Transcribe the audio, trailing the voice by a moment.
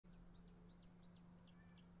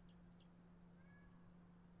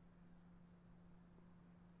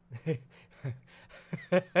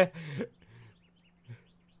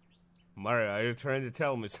Mario, are you trying to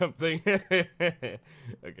tell me something? Okay,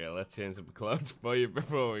 let's change some clothes for you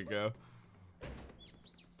before we go.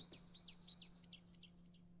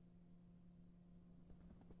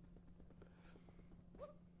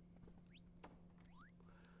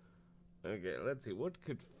 Okay, let's see, what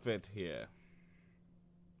could fit here?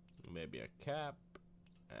 Maybe a cap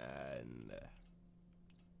and...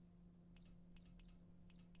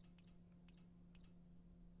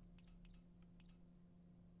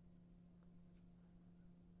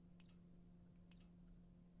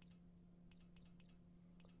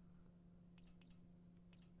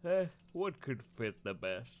 what could fit the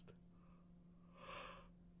best?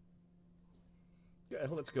 Yeah,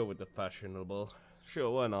 let's go with the fashionable. Sure,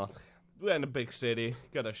 why not? We're in a big city,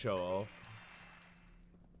 gotta show off.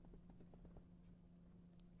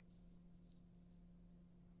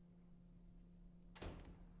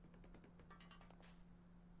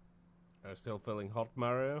 Are you still feeling hot,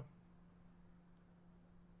 Mario?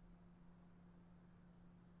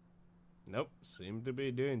 Nope, seem to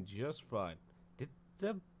be doing just fine. Did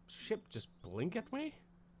the ship just blink at me?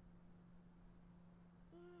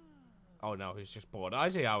 Oh no, he's just bored. I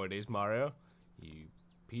see how it is, Mario. You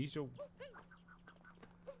piece of...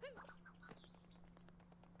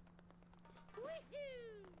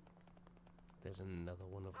 There's another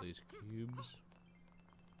one of these cubes.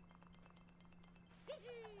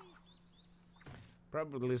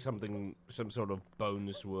 Probably something, some sort of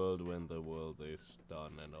bonus world when the world is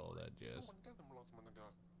done and all that jazz.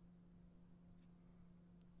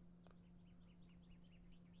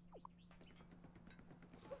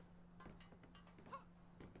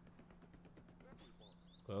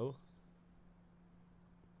 Oh?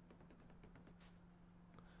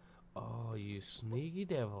 Oh, you sneaky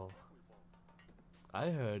devil. I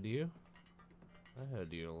heard you. I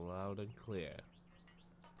heard you loud and clear.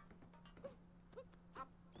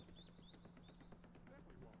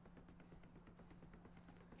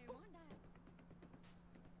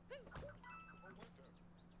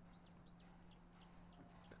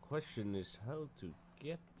 The question is how to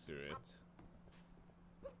get to it.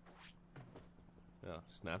 Oh,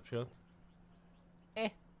 snapshot?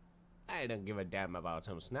 I don't give a damn about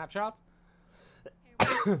some snapshot.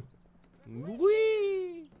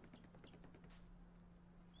 Whee!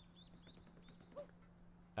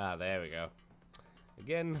 Ah, there we go.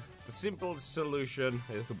 Again, the simple solution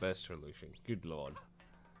is the best solution. Good lord.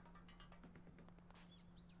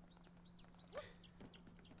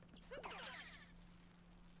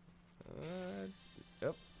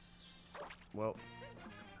 Yep. Well.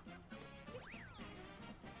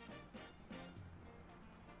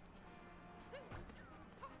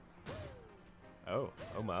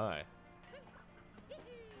 Oh my.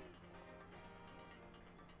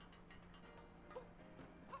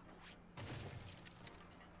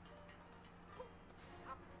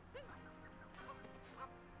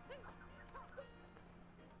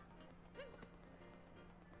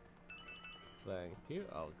 Thank you,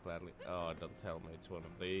 I'll gladly... Oh, don't tell me it's one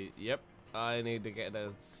of the... Yep, I need to get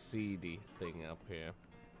a CD thing up here.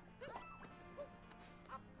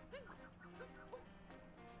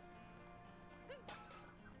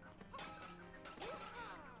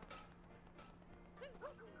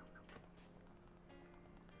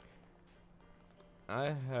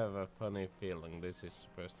 I have a funny feeling this is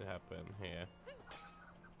supposed to happen here.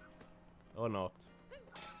 Or not.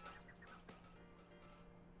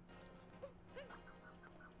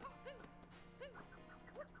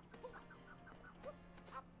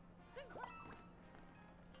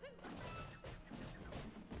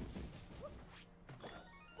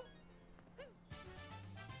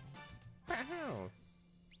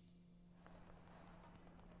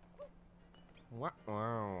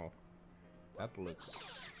 Wow. That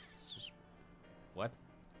looks... What?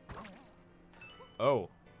 Oh.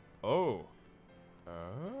 Oh.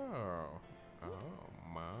 Oh. Oh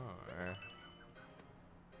my.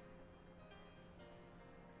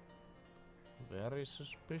 Very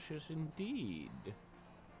suspicious indeed.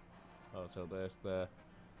 Oh, so there's the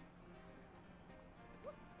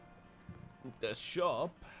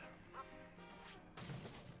shop.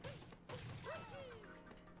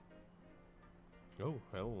 Oh,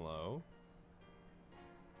 hello.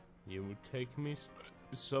 You would take me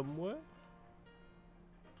somewhere?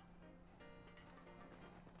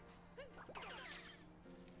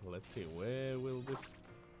 Let's see, where will this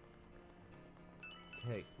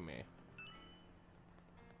take me?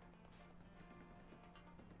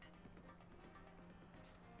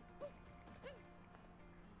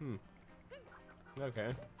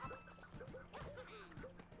 Okay.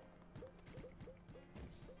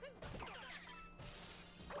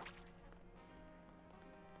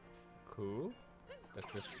 Cool. Does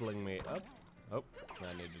this fling me up? Oh,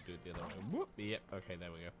 I need to do it the other way. Whoop. Yep. Okay,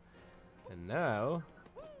 there we go. And now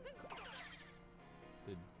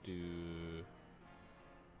to do.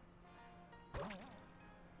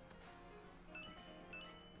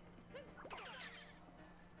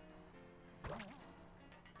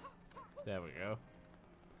 There we go.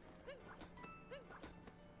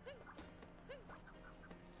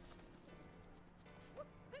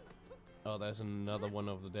 Oh, there's another one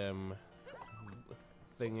of the damn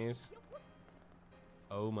thingies.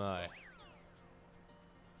 Oh my.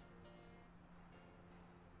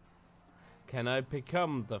 Can I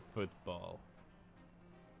become the football?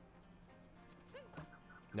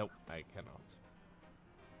 Nope, I cannot.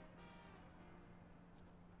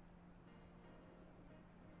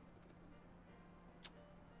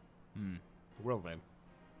 Well then.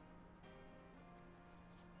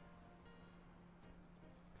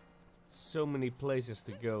 So many places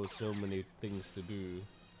to go, so many things to do.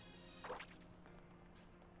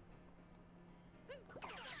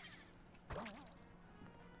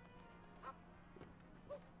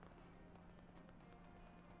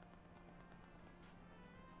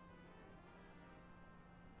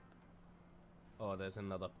 Oh, there's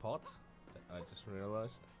another pot that I just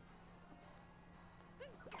realized.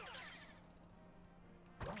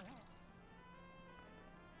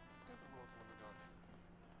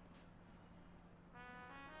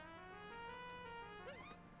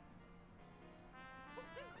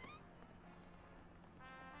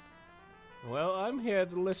 Well, I'm here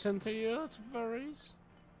to listen to your worries.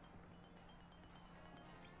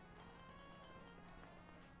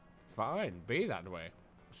 Fine, be that way.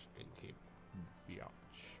 Stinky biatch.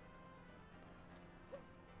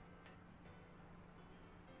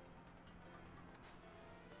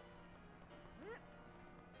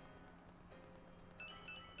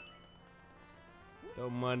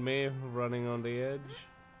 Don't mind me running on the edge.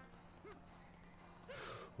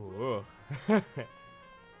 Whoa.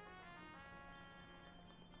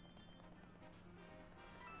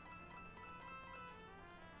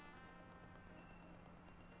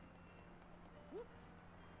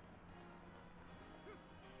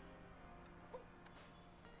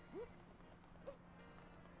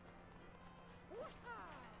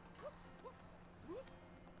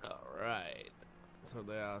 Alright. So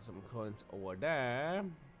there are some coins over there.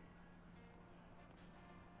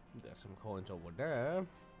 There's some coins over there.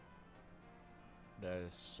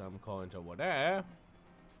 There's some coins over there.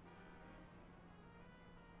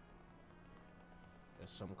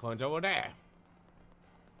 There's some coins over there.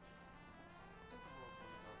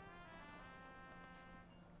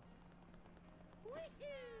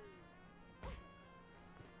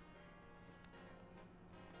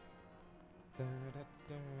 Da, da,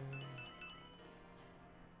 da.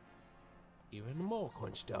 Even more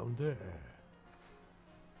coins down there.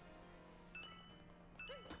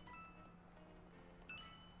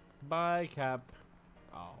 Bye, Cap.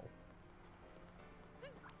 Oh.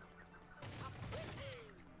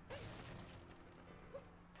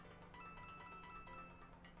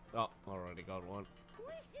 Oh, already got one.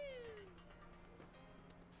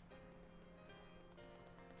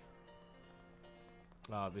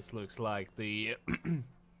 Ah, this looks like the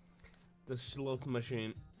the slot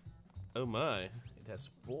machine. Oh my, it has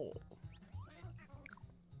 4.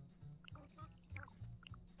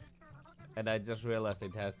 And I just realized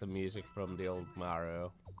it has the music from the old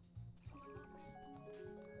Mario.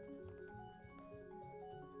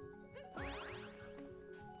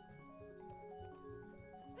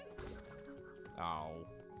 Ow.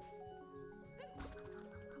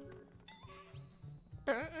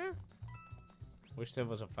 Wish there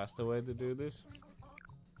was a faster way to do this.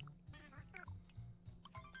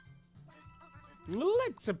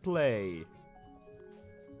 Let's play.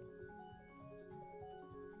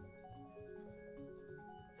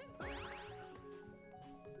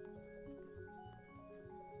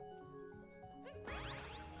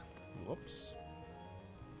 Whoops.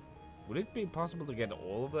 Would it be possible to get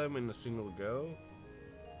all of them in a single go?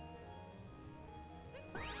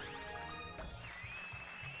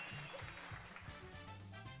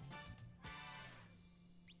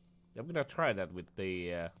 I'm gonna try that with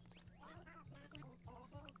the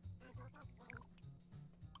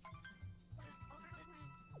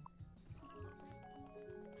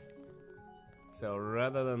so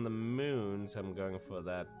rather than the moons, I'm going for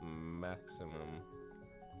that maximum.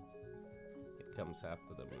 It comes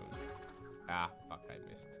after the moon. Ah, fuck, I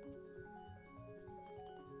missed.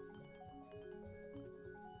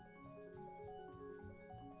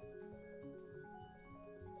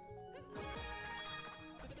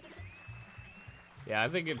 Yeah, I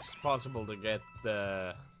think it's possible to get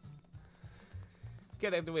the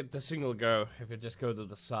get it with the single go if you just go to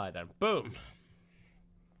the side and boom.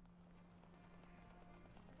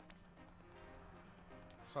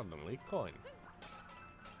 Suddenly coin.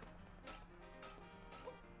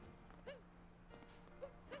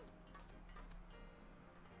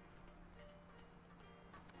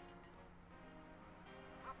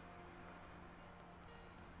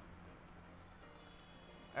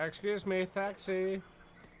 Excuse me, taxi.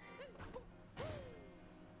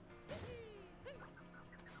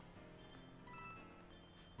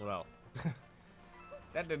 Well,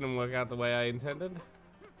 that didn't work out the way I intended.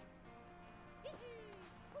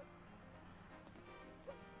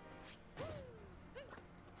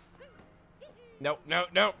 No, no,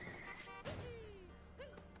 no.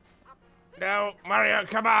 No, Mario,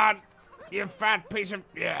 come on. You fat piece of...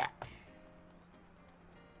 Yeah.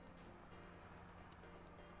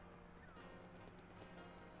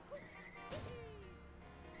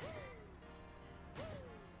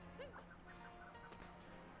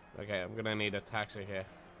 Okay, I'm gonna need a taxi here.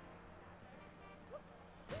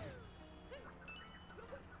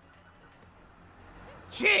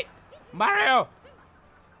 Shit! Mario!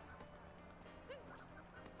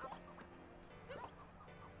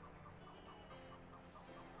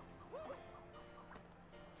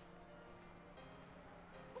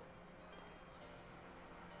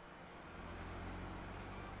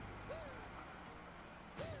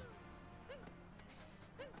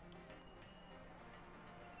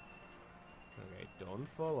 Okay, don't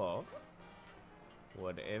fall off.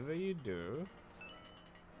 Whatever you do.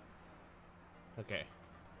 Okay.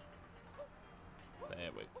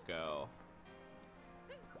 There we go.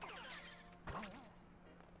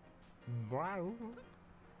 Wow.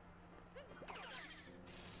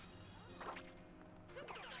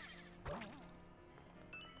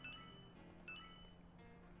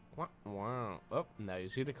 Wow. Oh, now you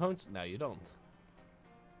see the cones. Now you don't.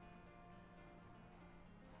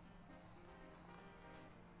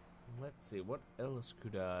 Let's see, what else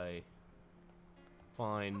could I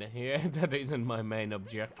find here that isn't my main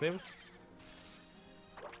objective?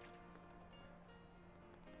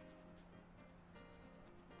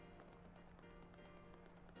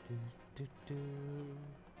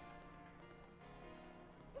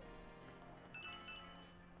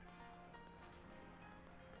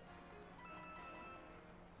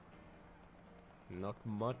 Not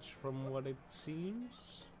much from what it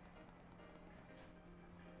seems.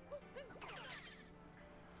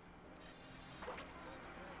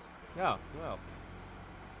 Oh, well.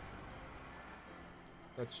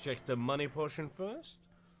 Let's check the money portion first.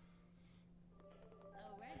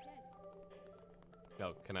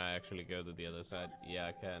 Oh, can I actually go to the other side? Yeah,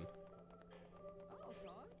 I can.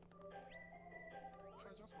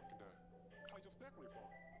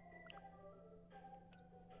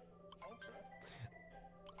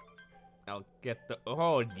 I'll get the...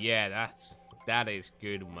 Oh, yeah, that is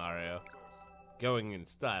good, Mario. Going in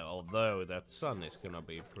style, although that sun is gonna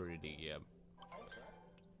be pretty,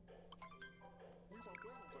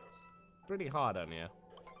 pretty hard on you.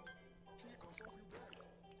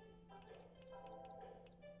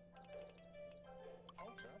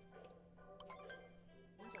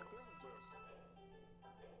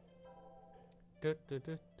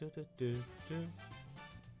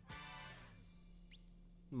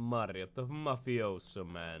 Mario, the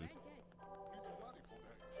mafioso man.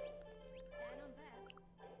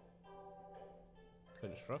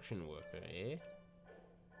 Construction worker, eh?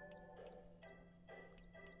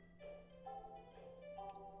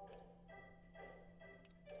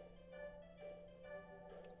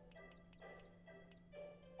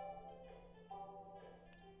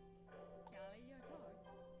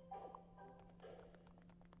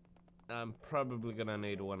 I'm probably gonna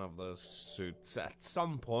need one of those suits at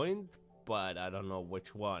some point, but I don't know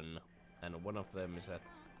which one. And one of them is a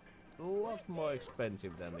lot more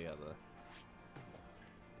expensive than the other.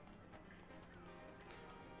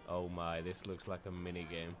 Oh my, this looks like a mini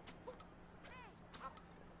game.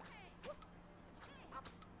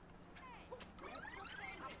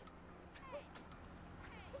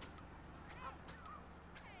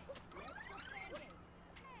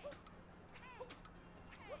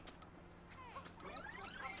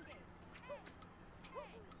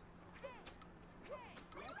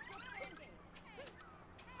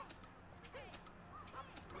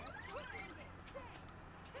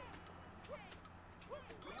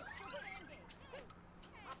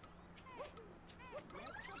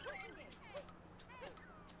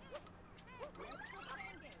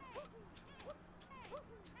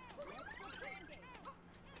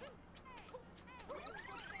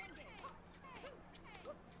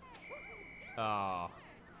 Oh.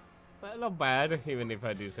 Not bad, even if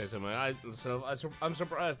I do say so. I'm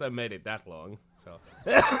surprised I made it that long. So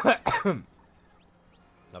now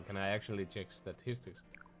can I actually check statistics?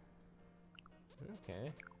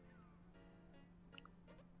 Okay.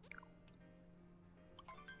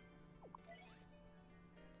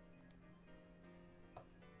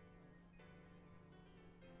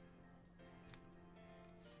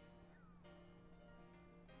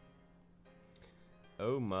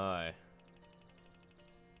 Oh my.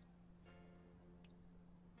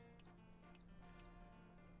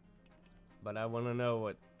 But I wanna know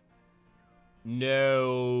what...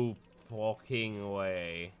 No fucking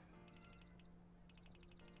way.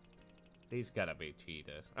 These gotta be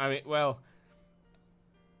cheaters. I mean, well...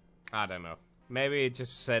 I don't know. Maybe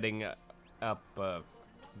just setting up,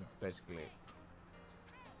 basically...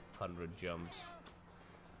 100 jumps.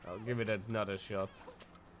 I'll give it another shot.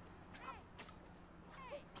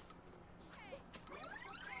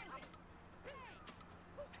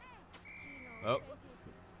 Oh.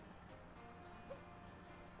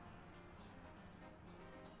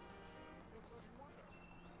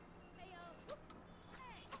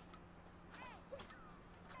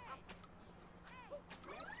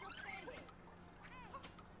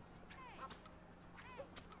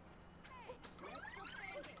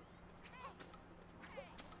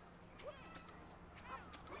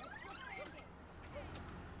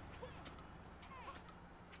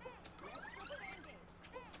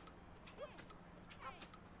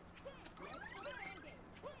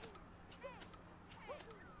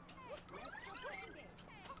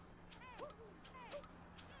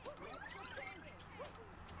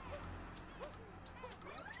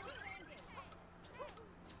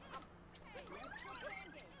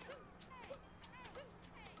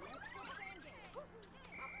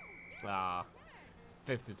 Ah,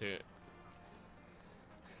 52.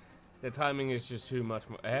 The timing is just too much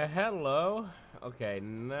more. Hello? Okay,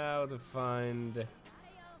 now to find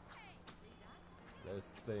those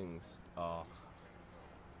things. Oh.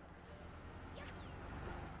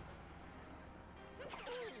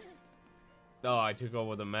 Oh, I took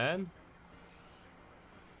over the man?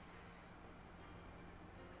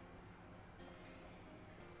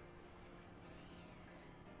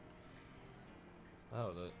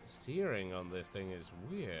 Oh, the steering on this thing is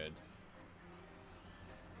weird.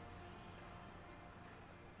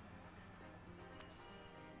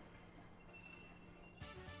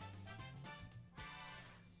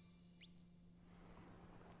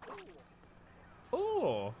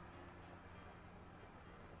 Oh!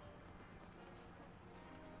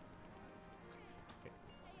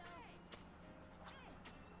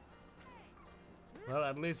 Well,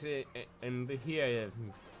 at least in the here,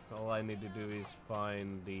 all I need to do is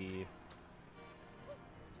find the...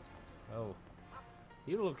 Oh.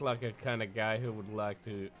 You look like a kind of guy who would like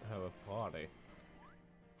to have a party.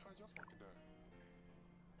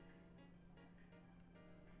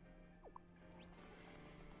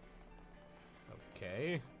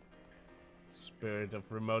 Okay. Spirit of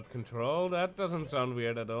remote control. That doesn't sound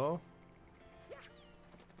weird at all.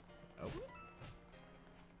 Oh.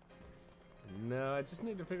 No, I just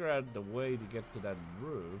need to figure out the way to get to that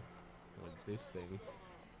roof with this thing.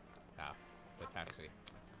 Ah, the taxi.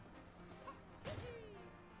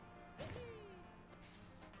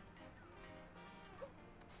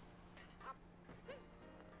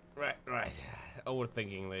 Right.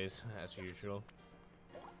 Overthinking this, as usual.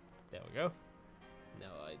 There we go.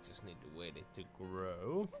 Now I just need to wait it to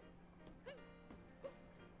grow.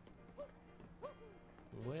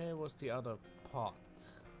 Where was the other pot?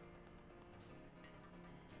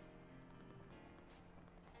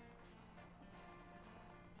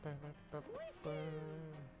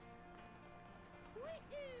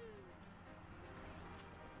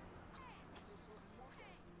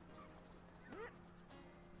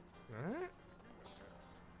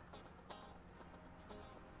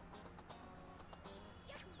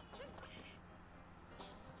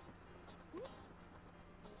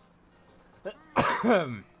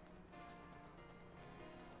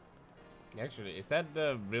 Actually, is that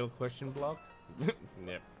the real question block?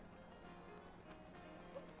 Yep.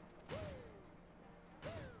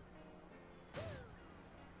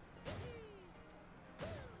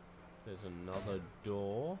 There's another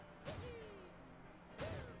door.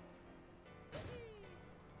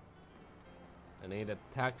 I need a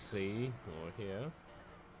taxi over here.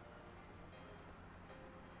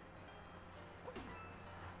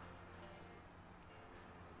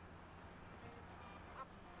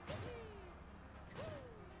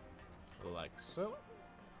 Like so.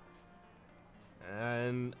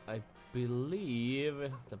 And I believe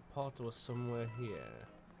the pot was somewhere here.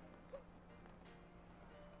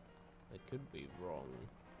 could be wrong.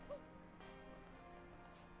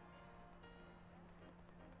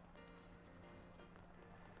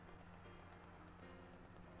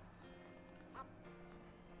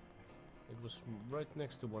 It was right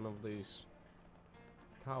next to one of these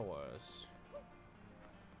towers.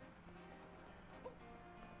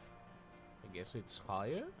 I guess it's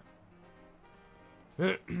higher?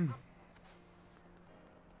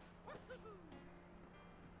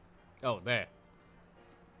 Oh, there.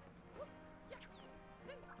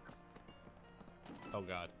 Oh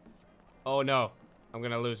god. Oh no. I'm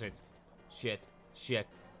gonna lose it. Shit. Shit.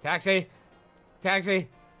 Taxi! Taxi!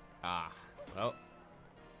 Ah. Well.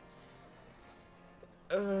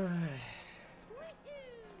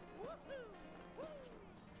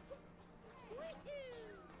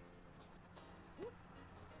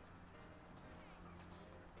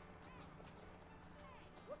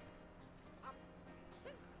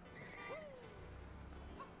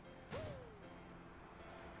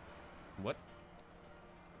 What?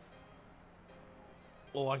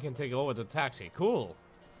 Oh, I can take over the taxi. Cool.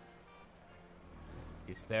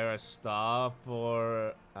 Is there a star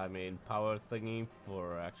for, I mean, power thingy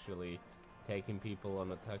for actually taking people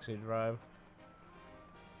on a taxi drive?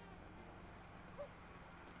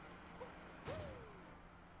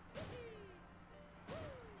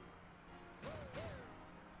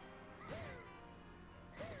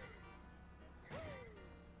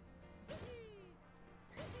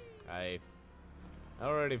 I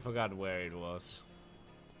already forgot where it was.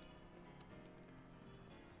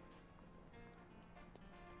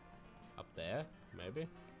 Up there, maybe?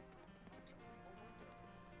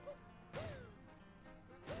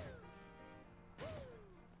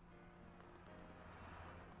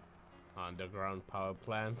 Underground power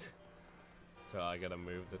plant. So I gotta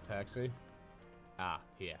move the taxi. Ah,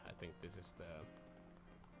 here, I think this is the...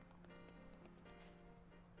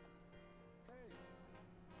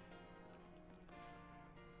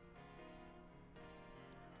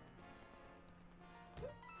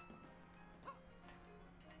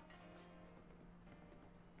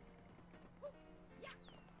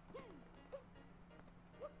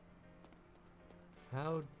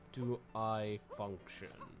 How do I function?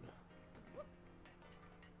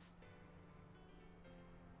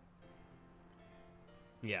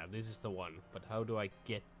 Yeah, this is the one, but how do I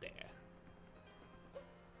get there?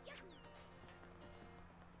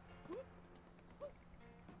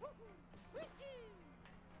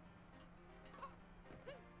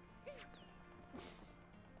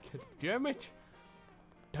 God damn it!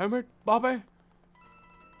 Damn it, Bobby!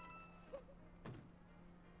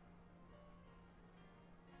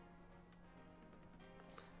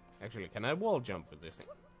 Actually, can I wall jump with this thing?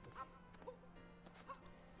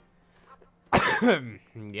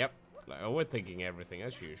 Yep, like overthinking everything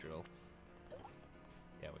as usual.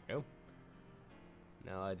 There we go.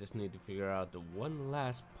 Now I just need to figure out the one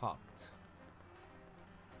last pot.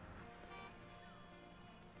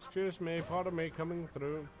 Excuse me, pardon me coming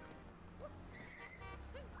through.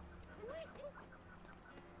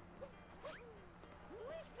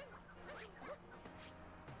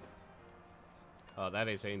 Oh, that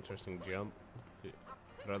is an interesting jump. To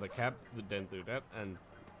throw the cap, but then do that, and...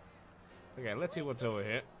 Okay, let's see what's over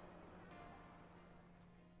here.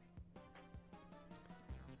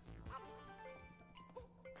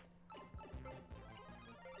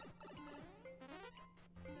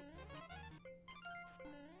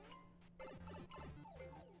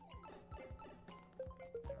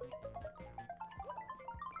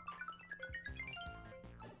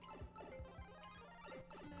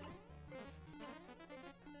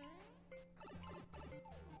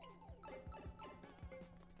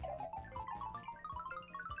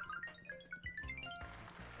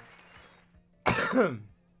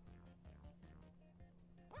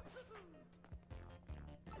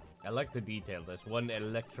 I like the detail. There's one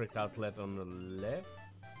electric outlet on the left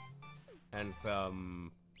and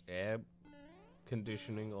some air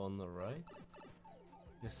conditioning on the right.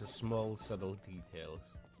 Just a small subtle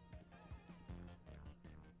details.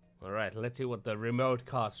 Alright, let's see what the remote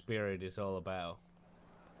car spirit is all about.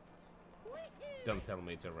 Don't tell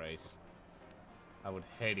me it's a race. I would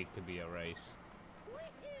hate it to be a race.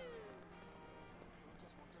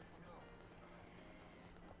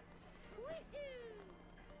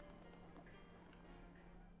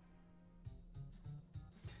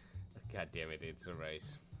 God damn it, it's a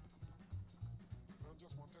race.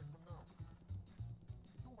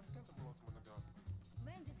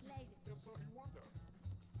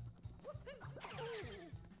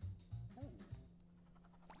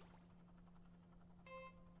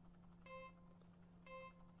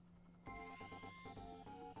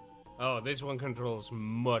 Oh, Oh, this one controls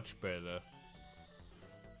much better.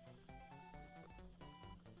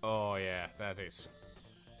 Oh yeah, that is.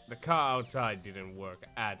 The car outside didn't work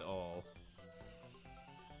at all.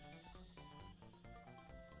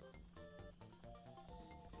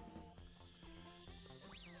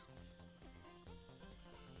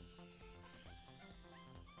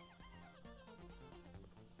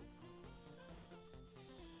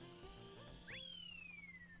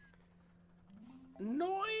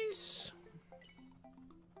 Nice!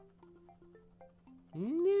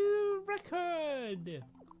 New record!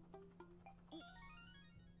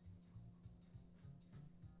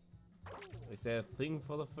 Is there a thing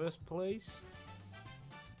for the first place?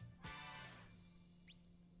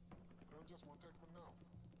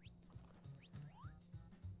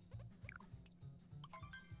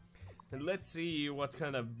 And let's see what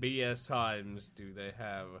kind of BS times do they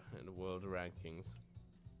have in the world rankings.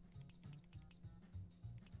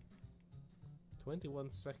 21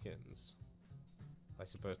 seconds. I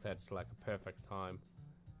suppose that's like a perfect time.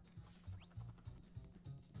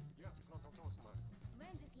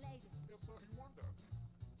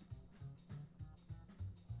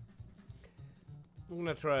 I'm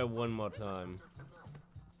gonna try one more time.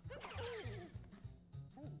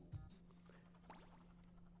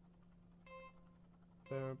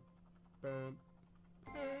 Burp, burp,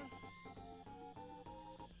 burp.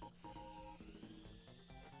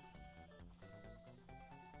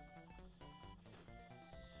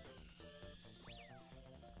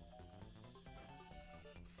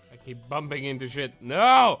 I keep bumping into shit.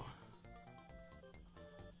 No!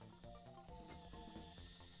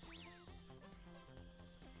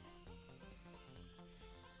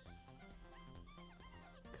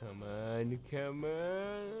 Come on, come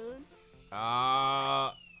on.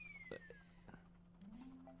 Ah.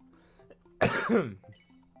 I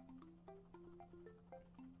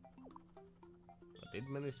did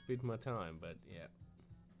manage to beat my time, but yeah.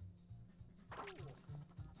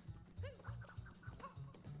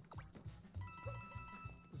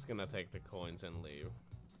 Just gonna take the coins and leave.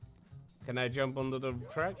 Can I jump onto the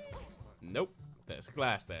track? Nope. There's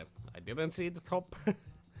glass there. I didn't see the top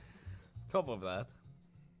top of that.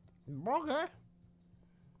 Bugger.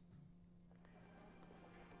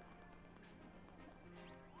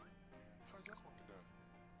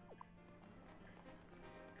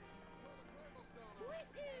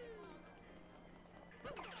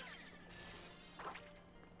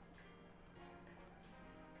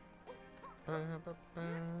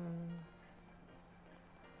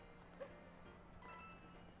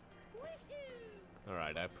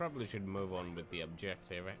 Alright, I probably should move on with the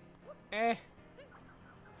objective. Eh.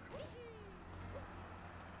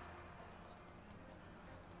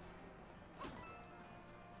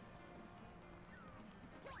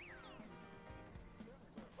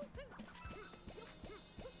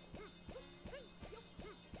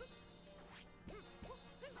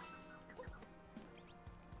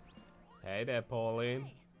 Hey there, Pauline.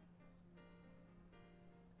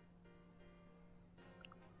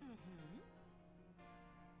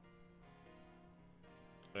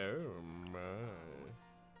 Oh my.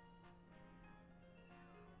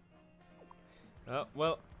 Oh,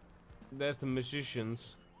 well, there's the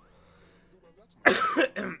musicians.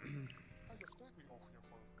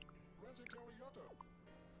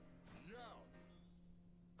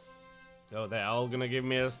 Oh, they're all gonna give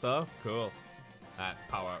me a star? Cool.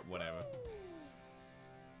 Power, whatever.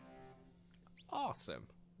 Awesome.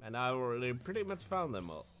 And I already pretty much found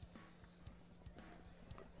them all.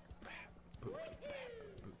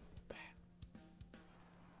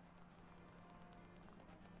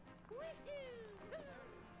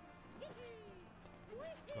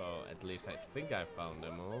 Oh, at least I think I found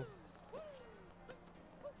them all.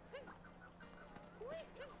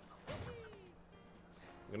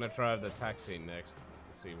 I'm gonna try the taxi next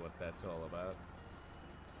to see what that's all about.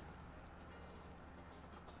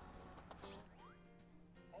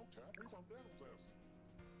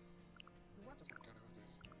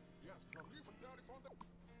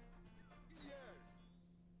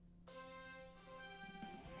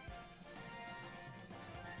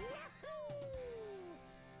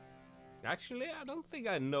 Actually, I don't think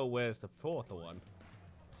I know where's the fourth one.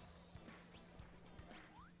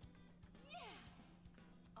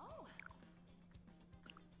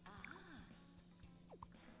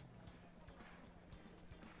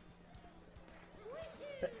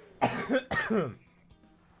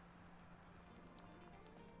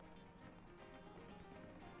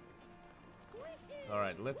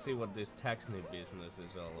 Alright, let's see what this taxi business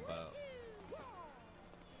is all about.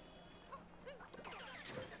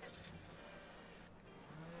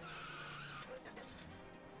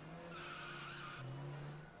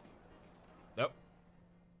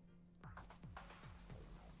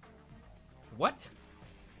 What?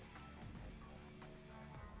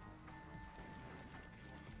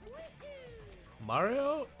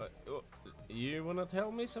 Mario? You wanna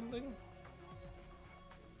tell me something?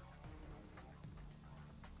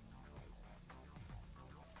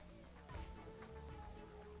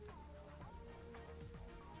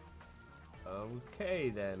 Okay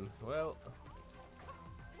then, well...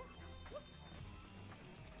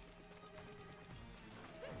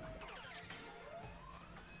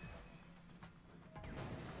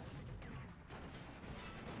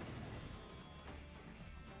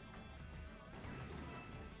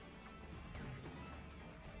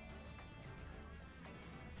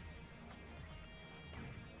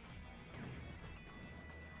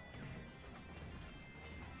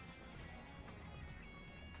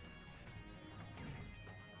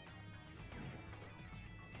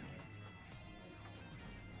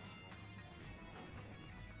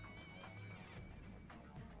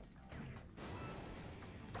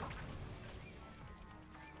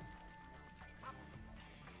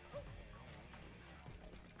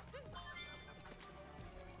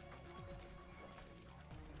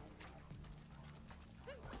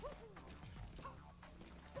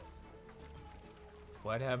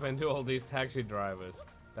 What happened to all these taxi drivers?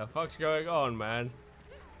 The fuck's going on, man?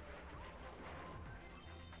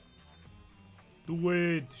 Do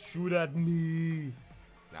it! Shoot at me!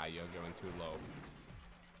 Nah, you're going too low.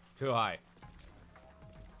 Too high.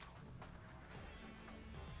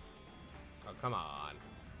 Oh, come on.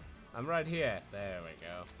 I'm right here. There we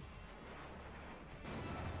go.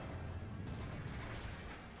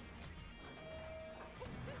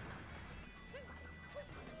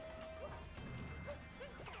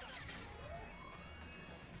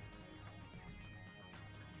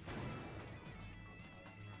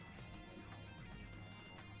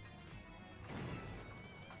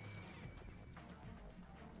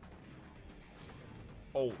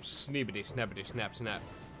 Oh, snibbity, snappity, snap, snap.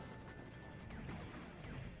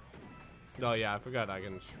 Oh yeah, I forgot I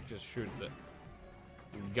can just shoot the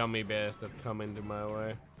gummy bears that come into my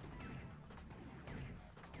way.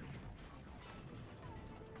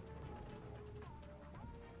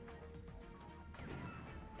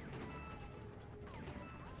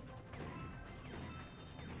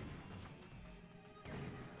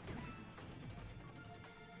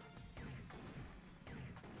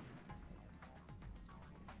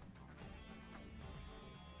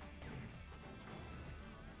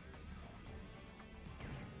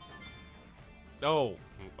 Oh,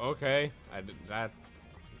 okay. I did that.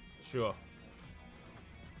 Sure.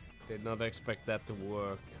 Did not expect that to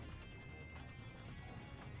work.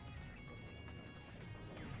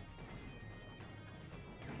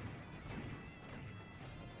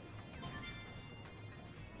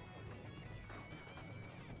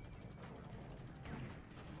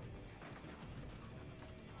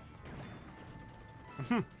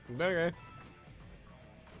 Okay.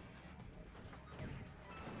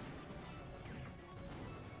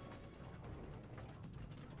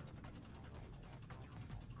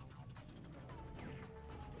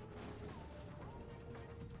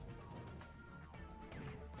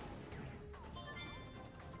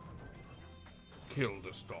 Kill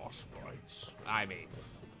the star sprites. I mean,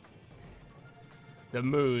 the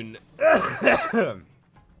moon.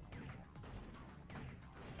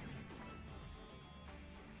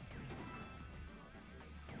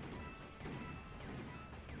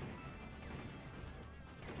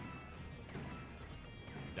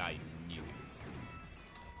 I knew it.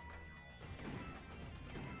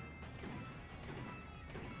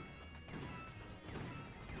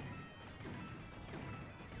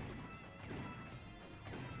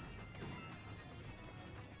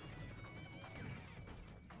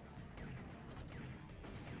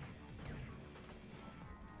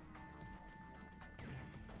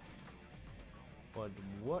 But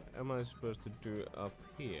what am I supposed to do up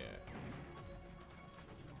here?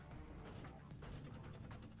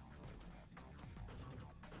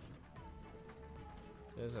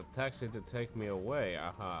 There's a taxi to take me away,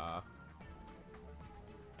 aha.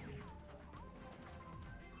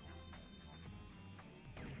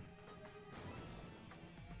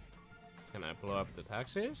 Can I blow up the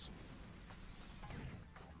taxis?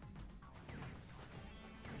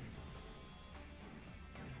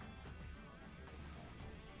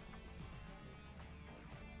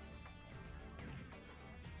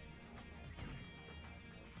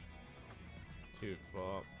 Too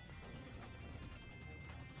far.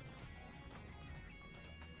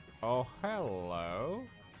 Oh, hello.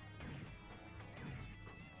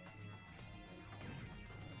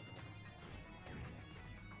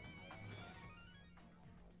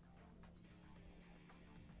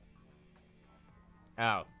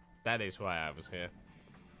 Oh, that is why I was here.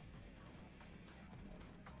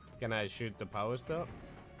 Can I shoot the power star?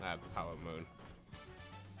 Ah, power moon.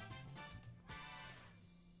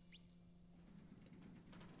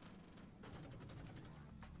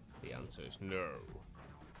 The answer is no.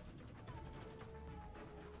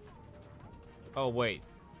 Oh, wait.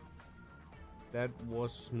 That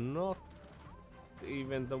was not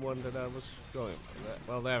even the one that I was going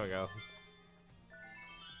for. Well, there we go.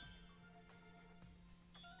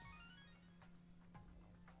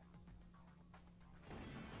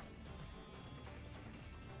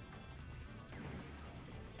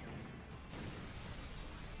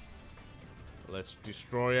 Let's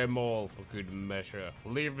destroy them all for good measure.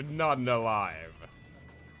 Leave none alive.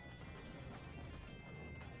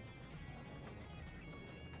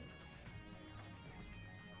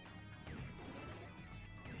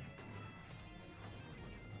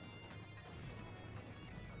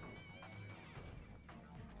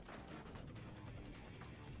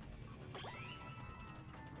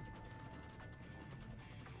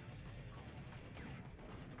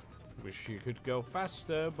 Wish you could go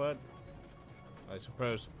faster, but I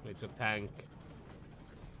suppose it's a tank.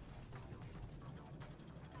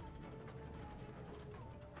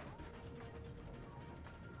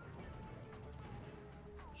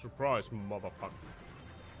 Surprise, motherfucker.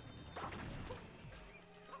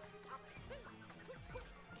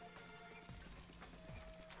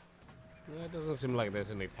 Yeah, it doesn't seem like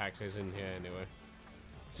there's any taxes in here anyway.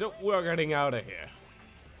 So we're getting out of here.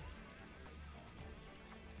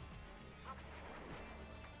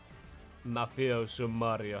 Mafioso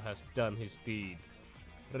Mario has done his deed.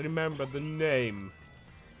 Remember the name.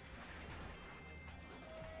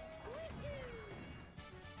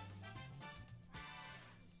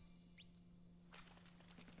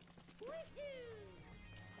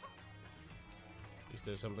 Is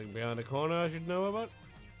there something behind the corner I should know about?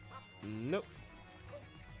 Nope.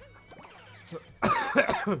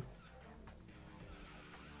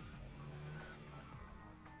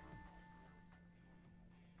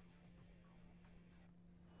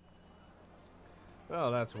 Well,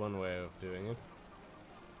 that's one way of doing it.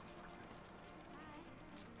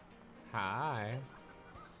 Hi.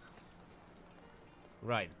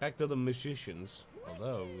 Right, back to the musicians.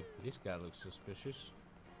 Although, this guy looks suspicious.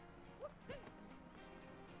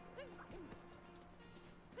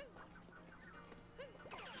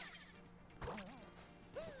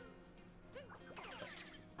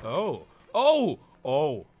 Oh! Oh!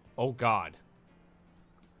 Oh! Oh god.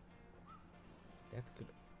 That could...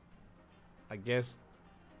 I guess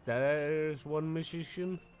there's one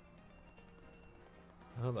musician.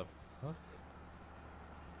 How the fuck?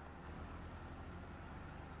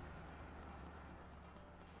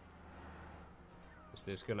 Is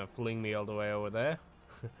this gonna fling me all the way over there?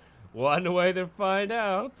 One way to find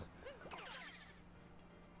out.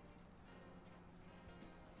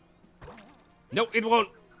 No, it won't.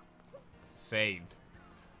 Saved.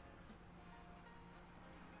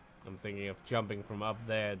 I'm thinking of jumping from up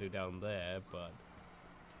there to down there, but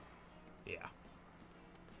yeah.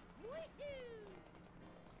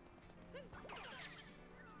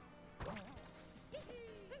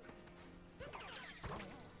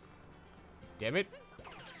 Damn it.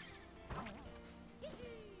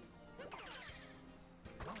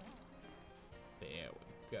 There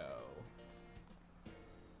we go.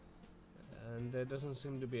 And there doesn't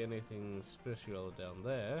seem to be anything special down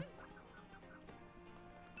there.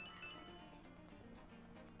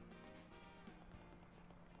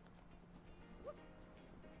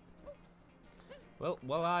 Well,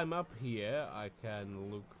 while I'm up here, I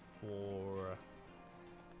can look for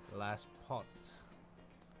last pot.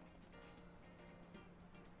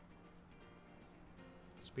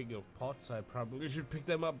 Speaking of pots, I probably should pick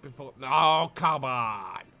them up before... Oh, come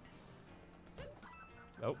on!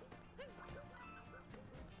 Oh.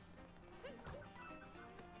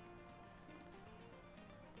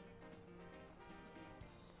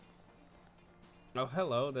 Oh,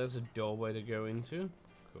 hello, there's a doorway to go into.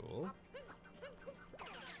 Cool.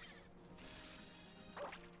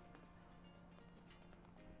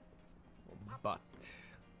 But...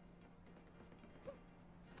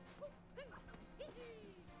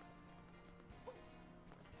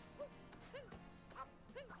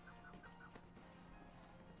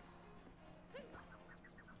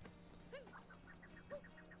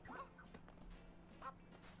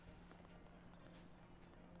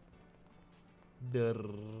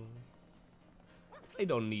 I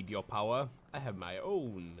don't need your power. I have my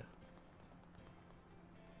own.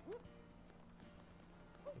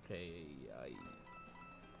 Okay,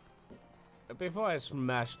 before I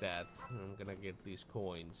smash that, I'm gonna get these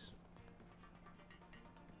coins.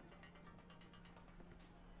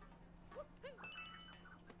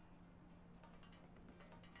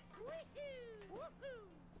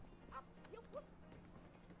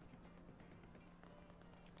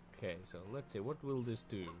 Okay, so let's see, what will this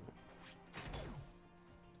do?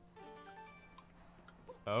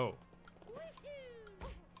 Oh.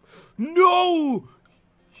 No!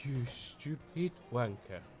 You stupid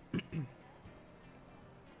wanker.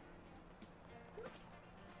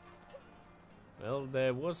 Well,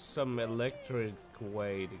 there was some electric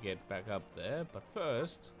way to get back up there, but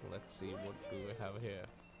first, let's see what do we have here.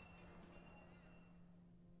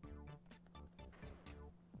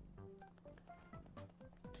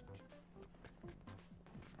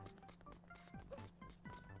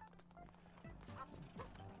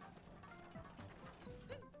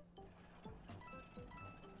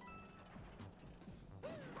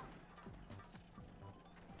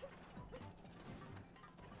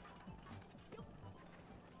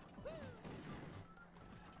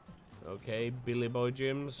 Okay, Billy Boy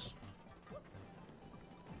Gyms.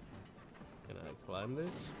 Can I climb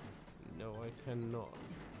this? No, I cannot.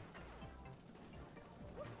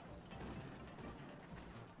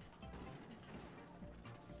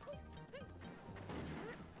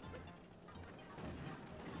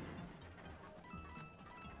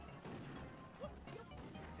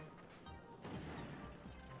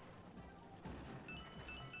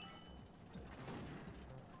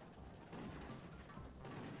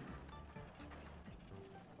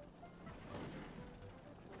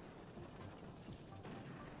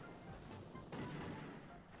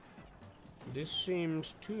 This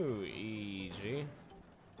seems too easy.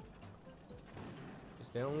 Is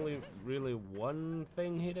there only really one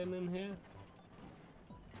thing hidden in here?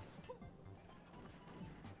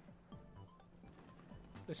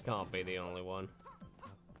 This can't be the only one.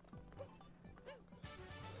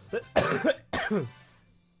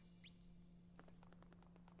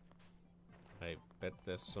 I bet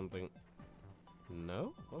there's something.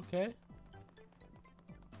 No? Okay.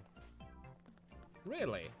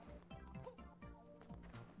 Really?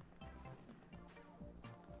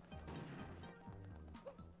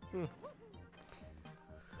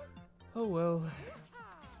 Oh well.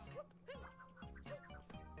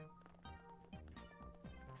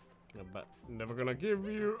 But never gonna give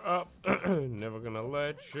you up. Never gonna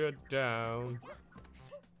let you down.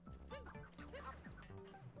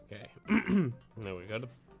 Okay. Now we got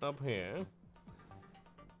up here.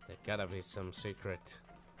 There gotta be some secret.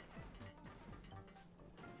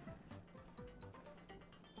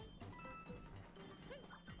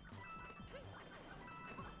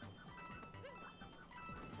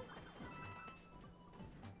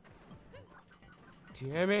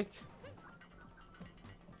 Damn it!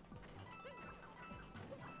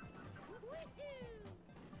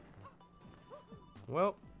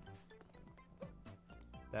 Well,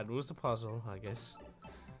 that was the puzzle, I guess.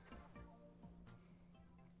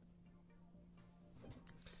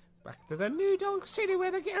 Back to the New Donk City where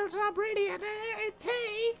the girls are pretty and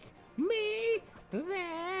take me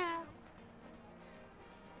there.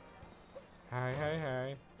 Hi, hi,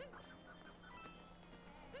 hi.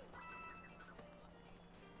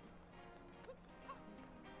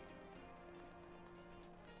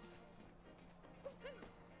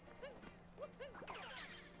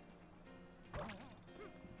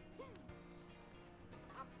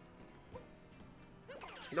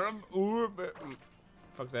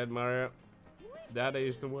 Fuck that, Mario. That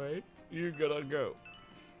is the way. You gotta go.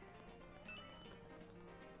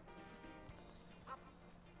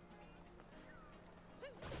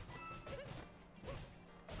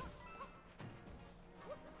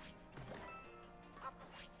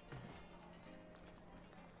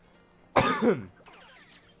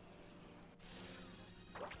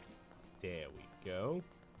 There we go.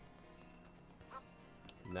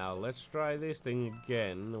 Now let's try this thing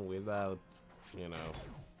again without, you know,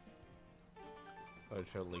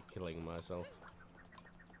 virtually killing myself.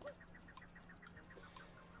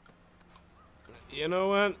 You know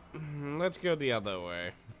what? Let's go the other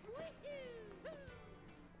way.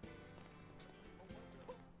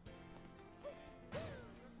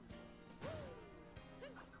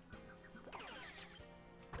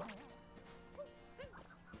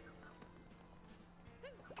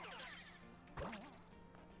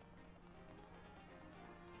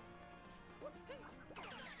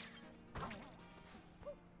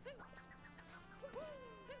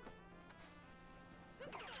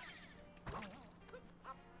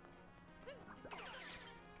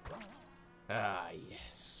 Ah,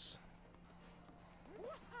 yes.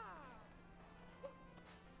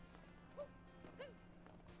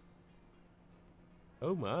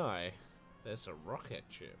 Oh my, there's a rocket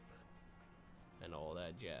ship and all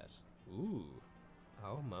that jazz. Ooh,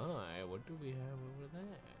 oh my, what do we have over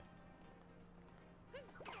there?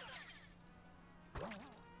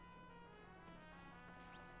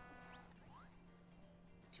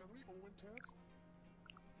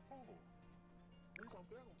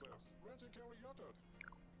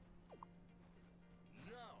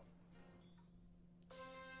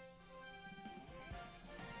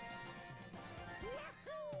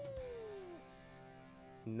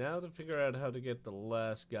 Now to figure out how to get the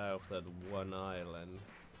last guy off that one island.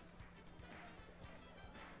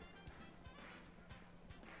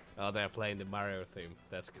 Oh, they're playing the Mario theme.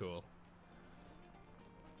 That's cool.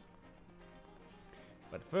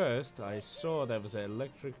 But first, I saw there was an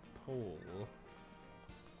electric pole.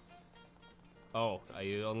 Oh, are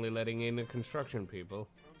you only letting in the construction people?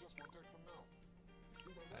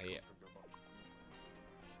 Yeah.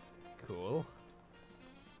 Cool.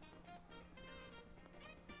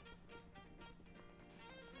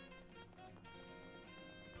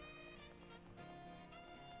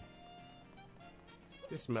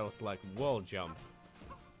 This smells like wall jump.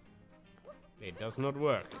 It does not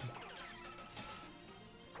work.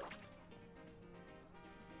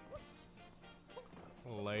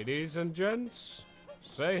 Ladies and gents,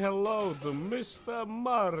 say hello to Mr.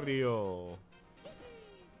 Mario.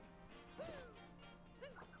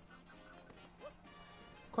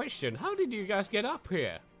 Question, how did you guys get up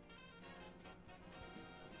here?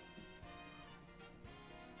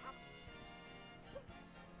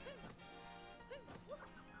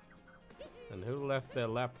 And who left their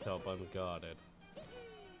laptop unguarded?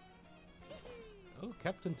 Oh,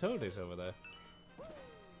 Captain Toad is over there.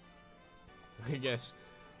 I guess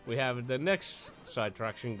we have the next side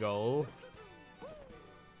traction goal.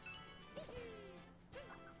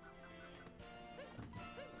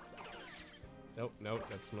 Nope, nope,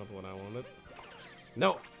 that's not what I wanted.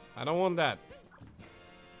 No, I don't want that.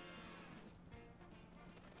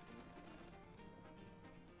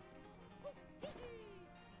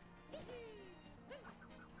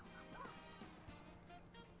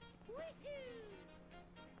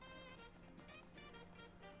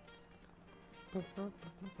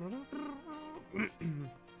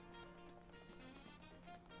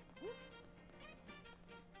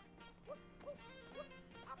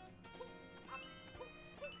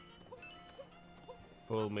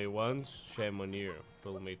 Fool me once, shame on you.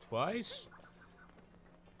 Fool me twice,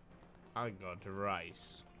 I got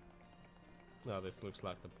rice. Oh, this looks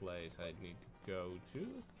like the place I need to go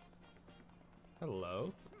to.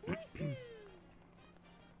 Hello.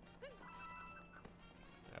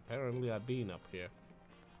 Apparently I've been up here.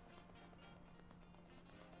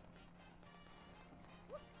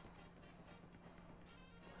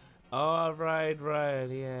 Oh, right,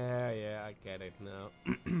 yeah, I get it now.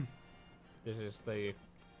 This is the...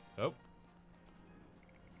 Oh.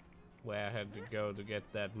 Where I had to go to get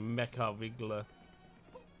that Mecha Wiggler.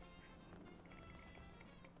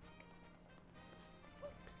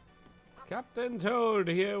 Captain Toad,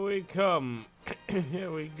 here we come.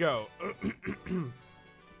 Here we go.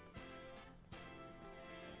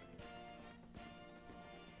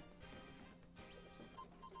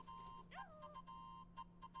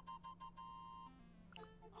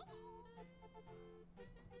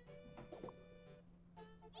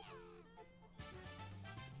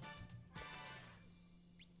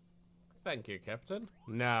 Thank you, Captain.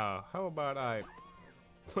 Now, how about I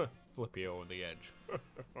flip you over the edge?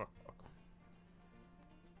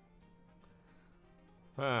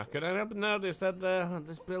 Could I not notice that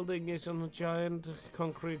this building is on a giant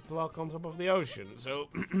concrete block on top of the ocean? So,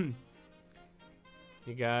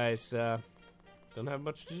 you guys don't have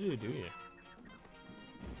much to do you?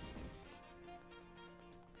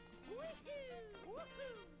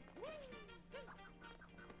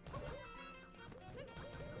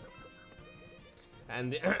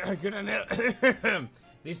 And could I know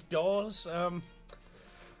these doors?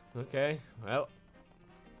 Okay, well.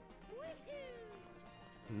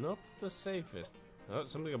 Not the safest. Oh,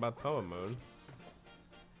 something about Power Moon.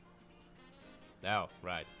 Oh,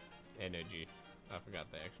 right. Energy. I forgot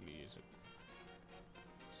they actually use it.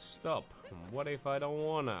 Stop. What if I don't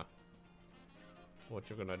wanna? What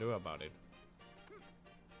you gonna do about it?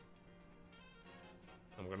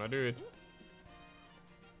 I'm gonna do it.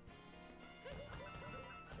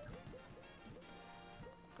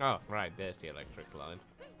 Oh, right. There's the electric line.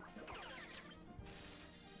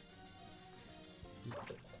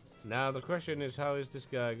 Now the question is, how is this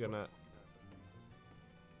guy gonna...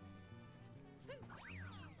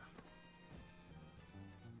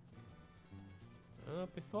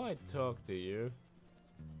 before I talk to you...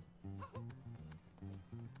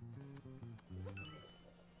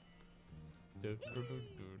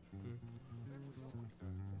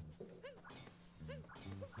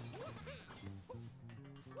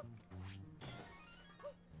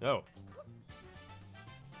 Oh.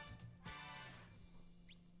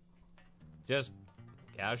 Just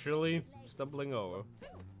casually stumbling over.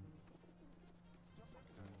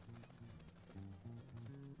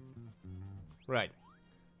 Right.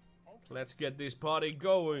 Let's get this party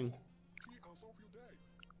going.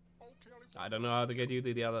 I don't know how to get you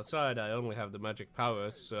to the other side. I only have the magic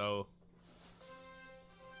powers, so...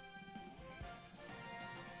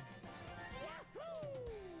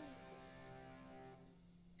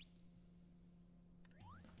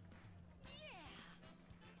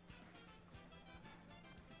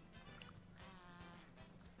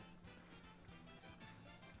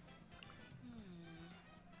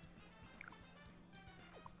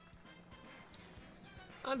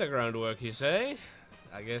 Underground work, you say?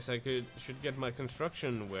 I guess I should get my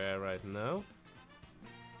construction wear right now.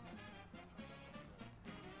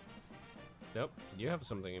 Nope, you have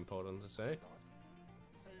something important to say.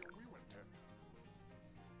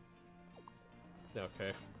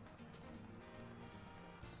 Okay.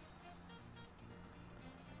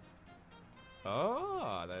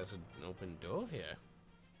 Oh, there's an open door here.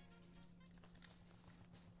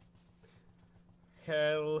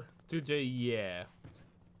 Hell to the yeah.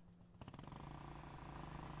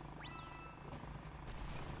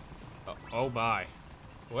 Oh my.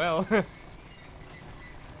 Well.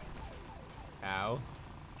 Ow.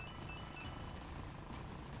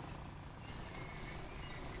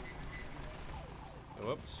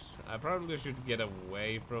 Whoops. I probably should get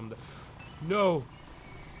away from the... No!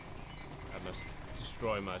 I must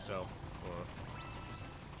destroy myself.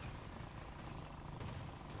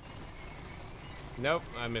 Nope,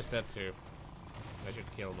 I missed that too. I should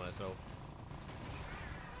kill myself.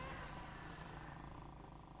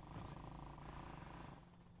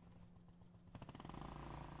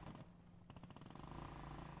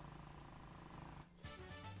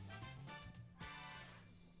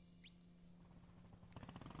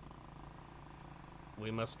 We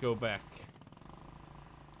must go back.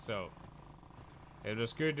 So, it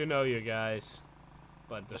was good to know you guys,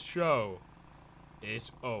 but the show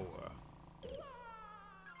is over.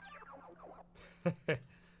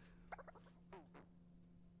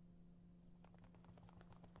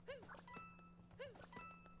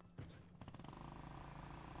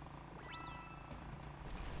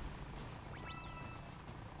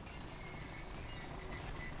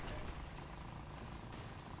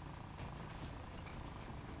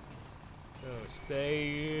 So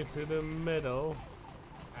stay to the middle.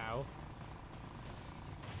 Ow.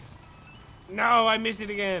 No, I missed it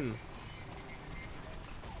again.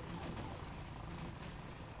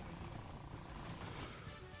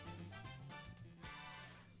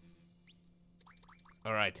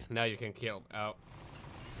 Alright, now you can kill. Oh.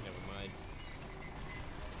 Never mind.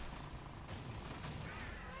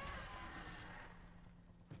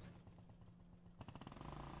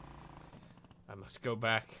 I must go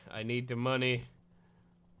back. I need the money.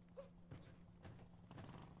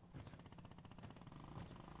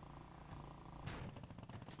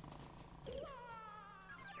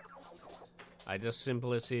 I just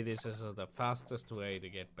simply see this as the fastest way to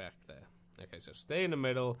get back there. Okay, so stay in the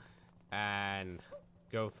middle and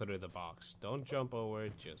go through the box. Don't jump over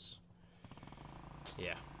it, just...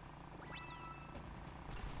 yeah.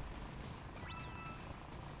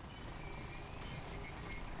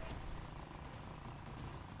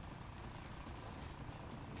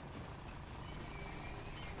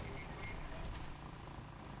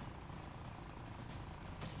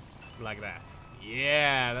 Like that.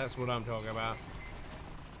 Yeah, that's what I'm talking about.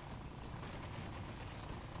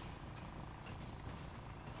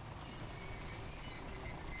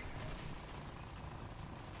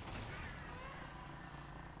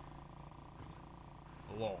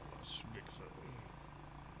 Flawless victory.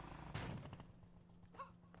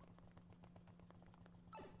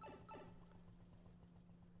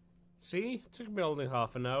 See? Took me only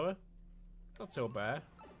half an hour. Not so bad.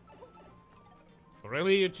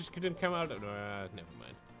 Really? You just couldn't come out? Never mind.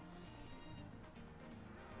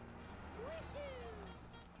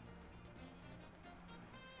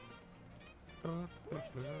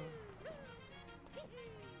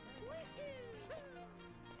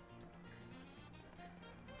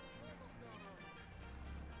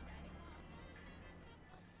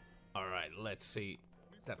 Alright, let's see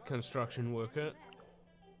that construction worker.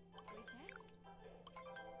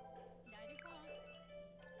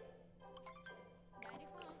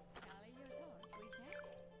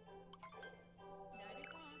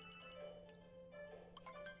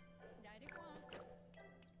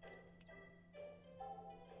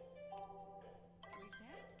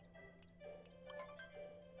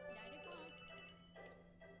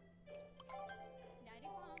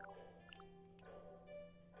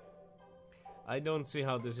 I don't see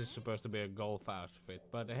how this is supposed to be a golf outfit,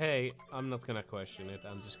 but hey, I'm not gonna question it.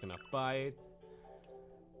 I'm just gonna buy it.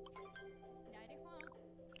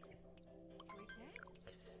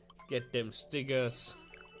 Get them stickers.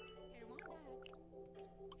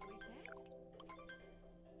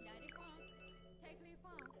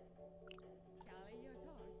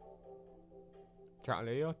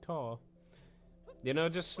 Charlie, you're tall. You know,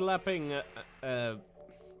 just slapping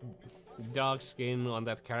dark skin on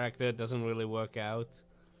that character doesn't really work out.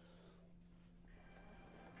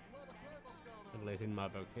 At least in my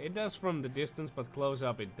book. It does from the distance, but close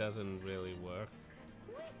up it doesn't really work.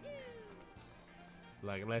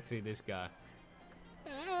 Like, let's see this guy.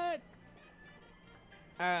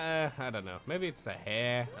 I don't know. Maybe it's the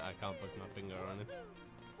hair. I can't put my finger on it.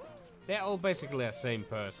 They're all basically the same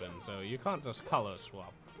person, so you can't just color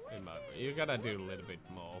swap. In my book. You gotta do a little bit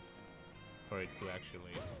more for it to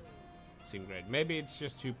actually seem great. Maybe it's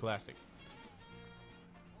just too plastic.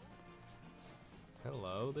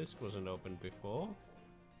 Hello, this wasn't open before.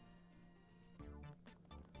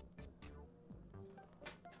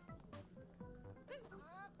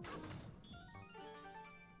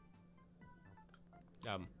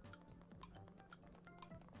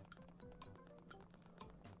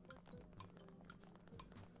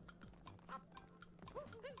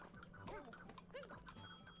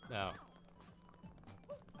 Oh.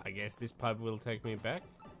 I guess this pipe will take me back.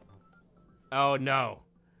 Oh no.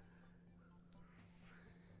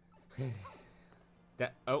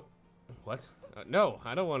 That. Oh. What? No,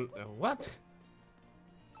 I don't want. What?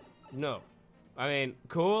 No. I mean,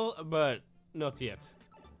 cool, but not yet.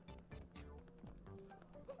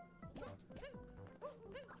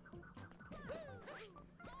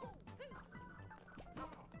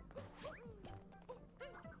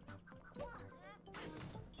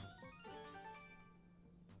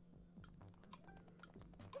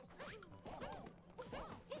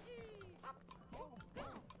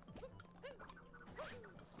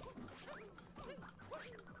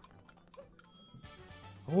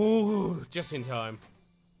 Ooh, just in time.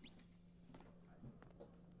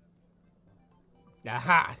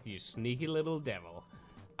 Aha, you sneaky little devil.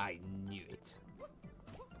 I knew it.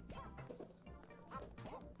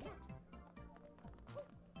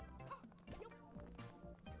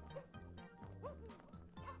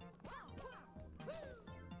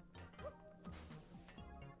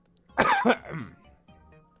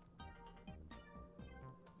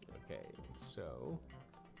 Okay, so...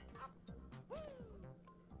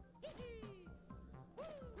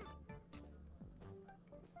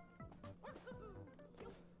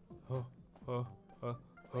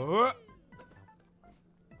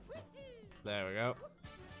 There we go.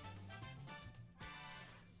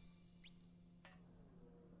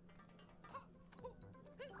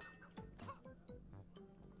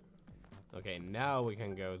 Okay, now we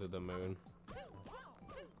can go to the moon.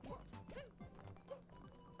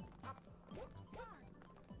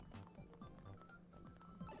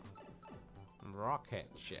 Rocket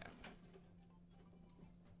ship.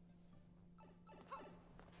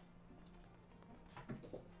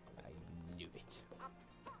 I knew it.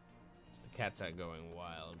 The cats are going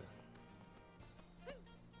wild.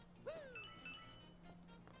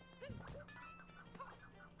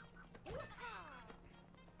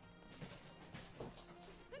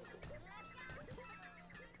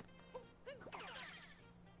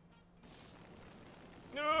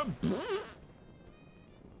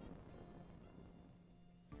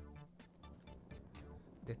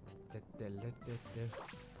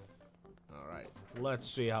 Alright, let's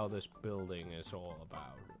see how this building is all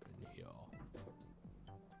about in here.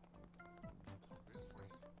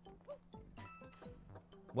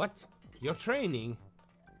 What? You're training?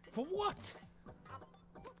 For what?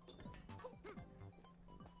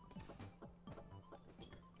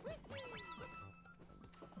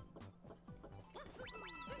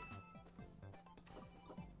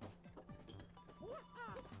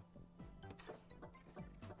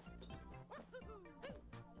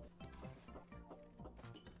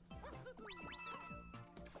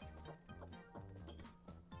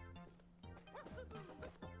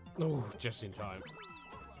 Oh, just in time.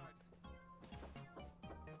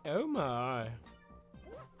 Oh my.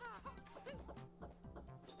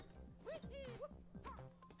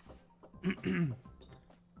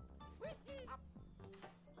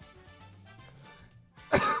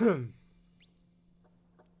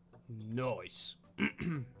 Nice.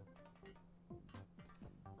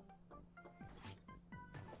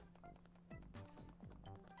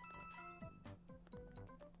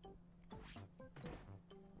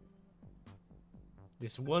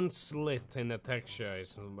 This one slit in the texture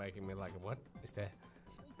is making me like, what is that?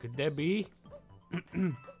 Could there be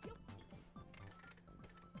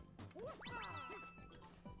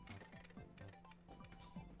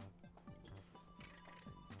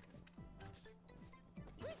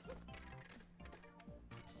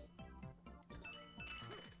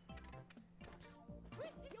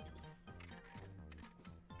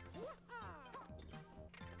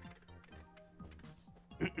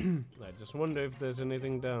I just wonder if there's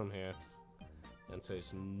anything down here. Answer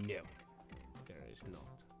is no. There is not.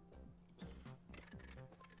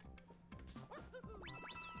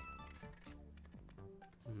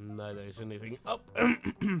 Neither is anything up.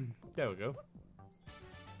 There we go.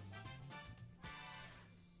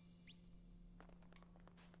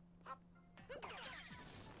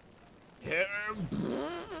 Here.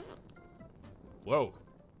 Whoa.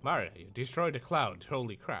 Mario, you destroyed a cloud.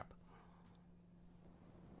 Holy crap.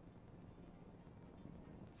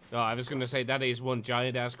 Oh, I was gonna say that is one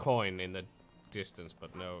giant ass coin in the distance,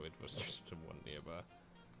 but no, it was just one nearby.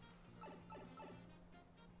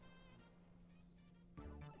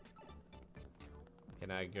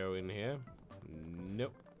 Can I go in here?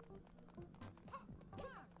 Nope.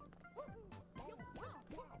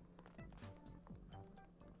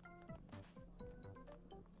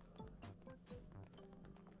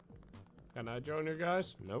 Can I join you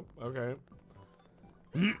guys? Nope. Okay.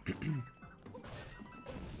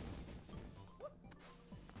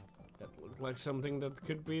 That looked like something that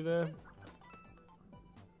could be there.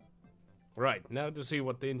 Right, now to see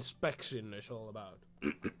what the inspection is all about.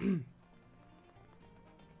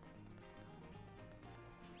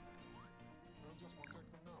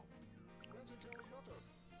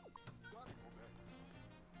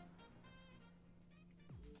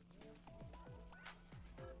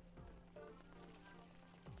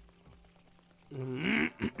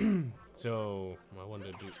 So, I want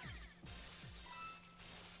to do...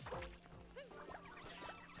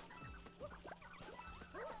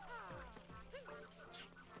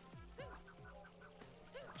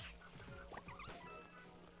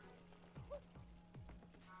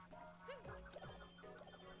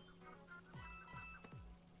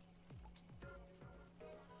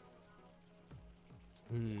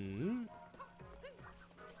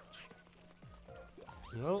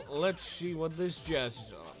 Well, let's see what this jazz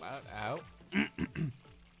is all about. Ow.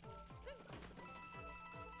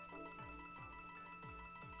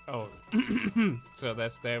 Oh. So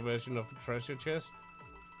that's their version of a treasure chest?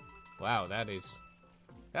 Wow, that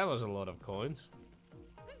was a lot of coins.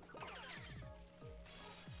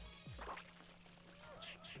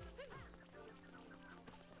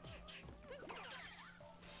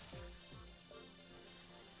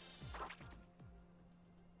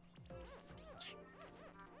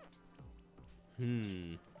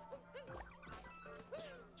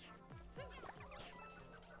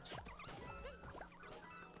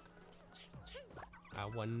 I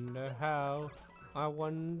wonder how, I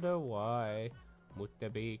wonder why. Would there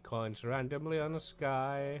be coins randomly on the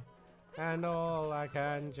sky? And all I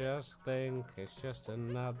can just think is just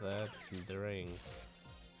another drink.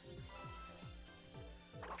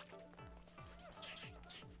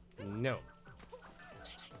 No.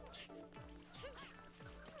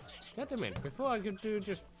 Wait a minute, before I could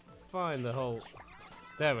just find the whole...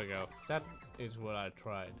 There we go. That is what I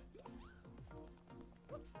tried.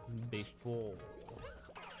 Before.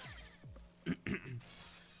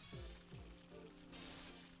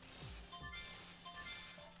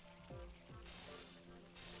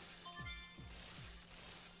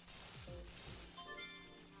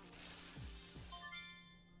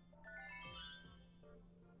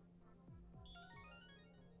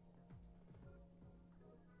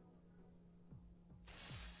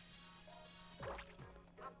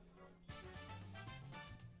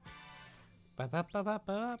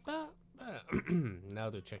 Now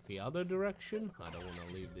to check the other direction. I don't want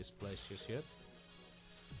to leave this place just yet.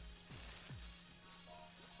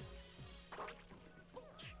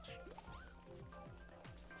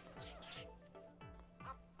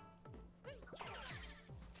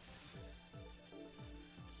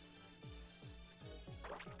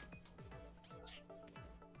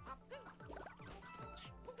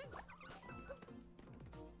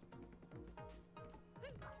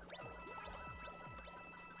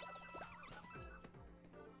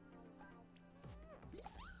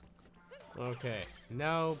 Okay,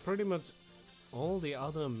 now pretty much all the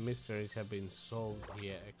other mysteries have been solved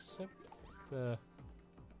here, except the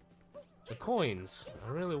coins.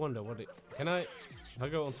 I really wonder what it... Can I... If I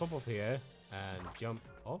go on top of here and jump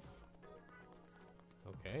off?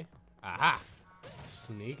 Okay. Aha!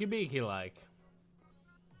 Sneaky beaky like.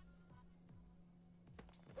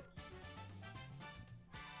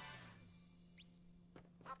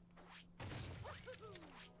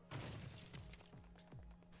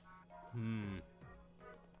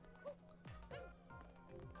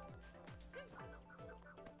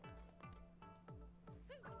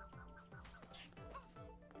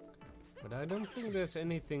 But I don't think there's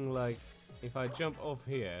anything like... If I jump off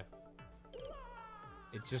here...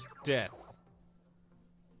 It's just death.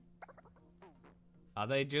 Are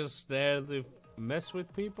they just there to mess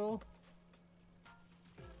with people?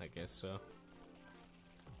 I guess so.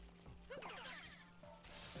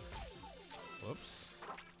 Whoops.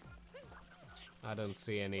 I don't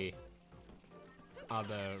see any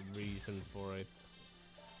other reason for it.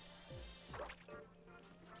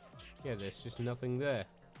 Yeah, there's just nothing there.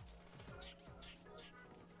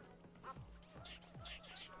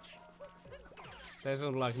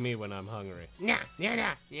 Doesn't like me when I'm hungry. Nah, nah,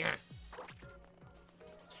 nah, nah.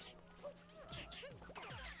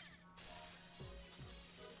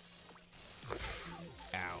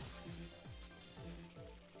 Ow.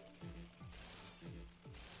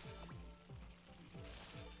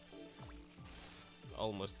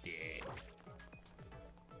 Almost dead.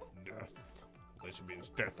 Death. This means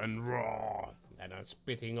death and raw. And I'm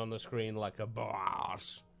spitting on the screen like a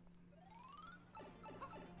boss.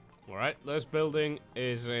 Alright, this building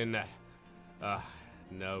is in...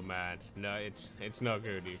 no man. No, it's no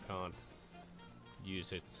good. You can't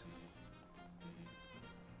use it.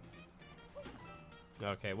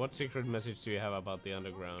 Okay, what secret message do you have about the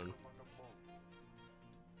underground?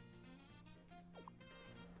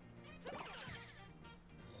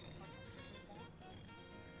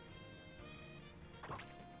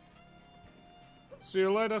 See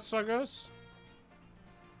you later, suckers.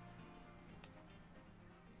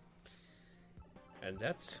 And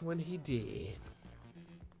that's when he did.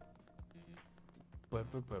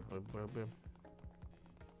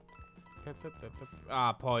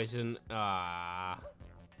 Ah, poison. Ah.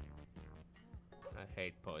 I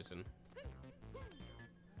hate poison.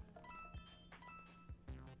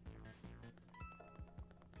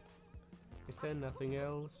 Is there nothing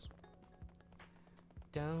else?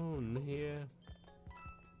 Down here.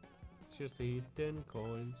 Just the hidden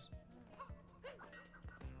coins.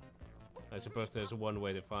 I suppose there's one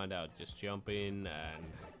way to find out. Just jump in and...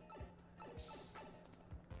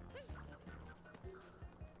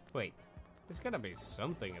 Wait, there's gotta be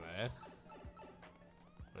something in there.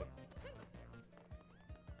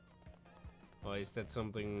 Or is that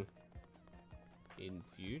something in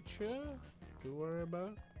future to worry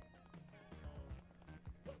about?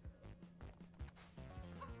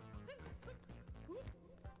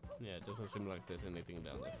 Yeah, it doesn't seem like there's anything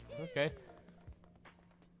down there. Okay.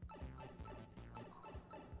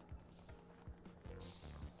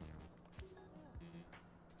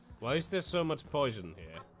 Why is there so much poison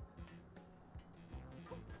here?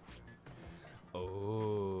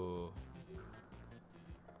 Oh.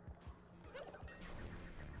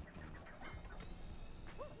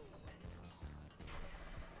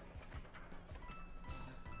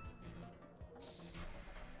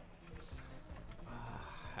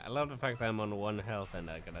 I love the fact that I'm on 1 health and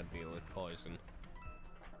I gotta deal with poison.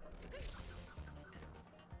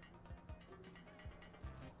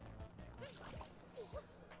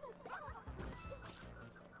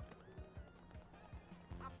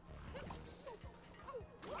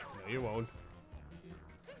 No, you won't.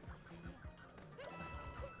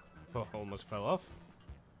 Oh, almost fell off.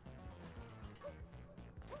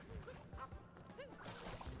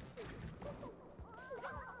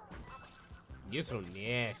 You're so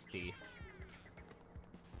nasty.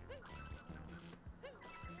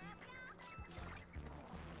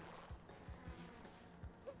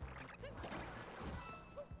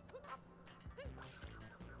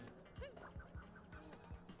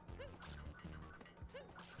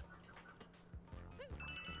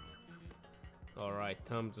 Alright,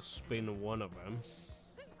 time to spin one of them.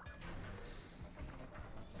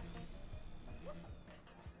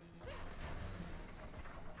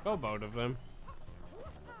 Oh, both of them.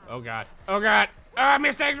 Oh god. Oh god! Oh,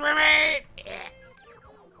 mistakes were made!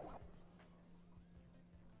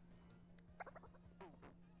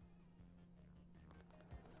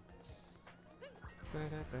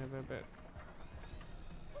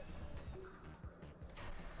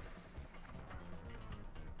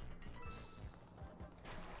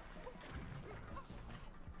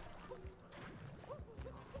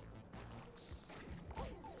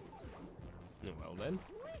 Well then.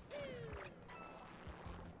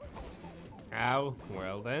 Ow.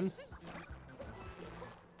 Well then.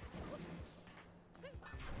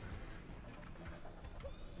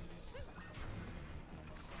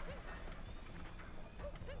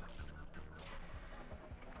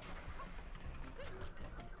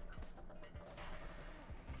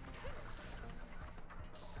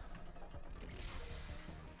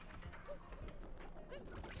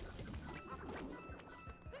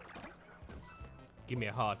 Give me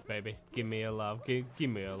a heart, baby. Give me a love. Give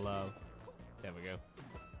me a love. There we go.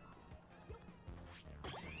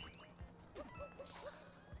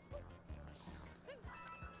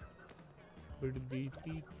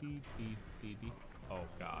 Oh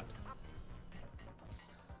god.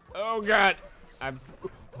 Oh god!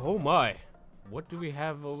 Oh my! What do we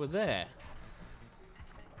have over there?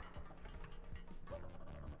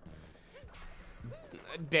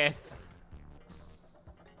 Death.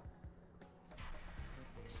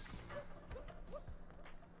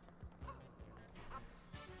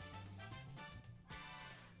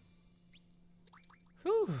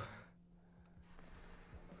 Whew.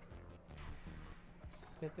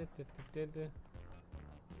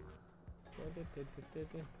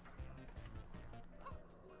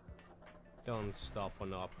 Don't stop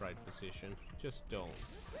on upright position. Just don't.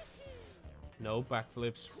 No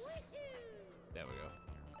backflips. There we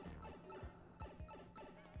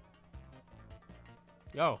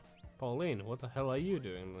go. Oh, Pauline, what the hell are you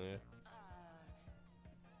doing there?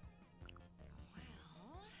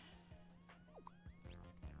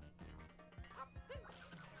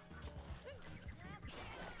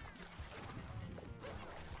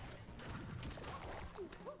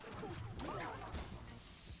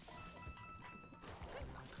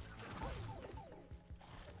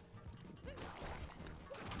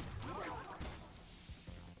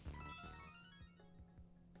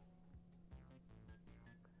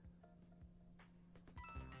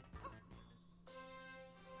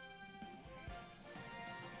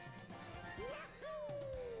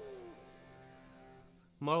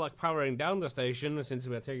 More like powering down the station since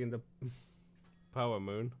we're taking the power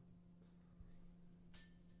moon.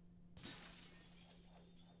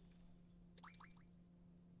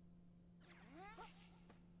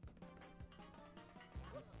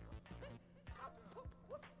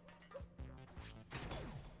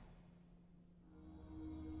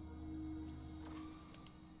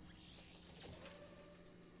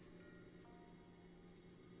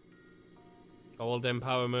 All them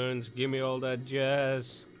power moons, give me all that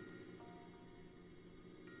jazz.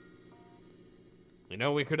 You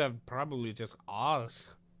know, we could have probably just asked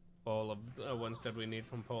all of the ones that we need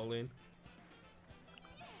from Pauline.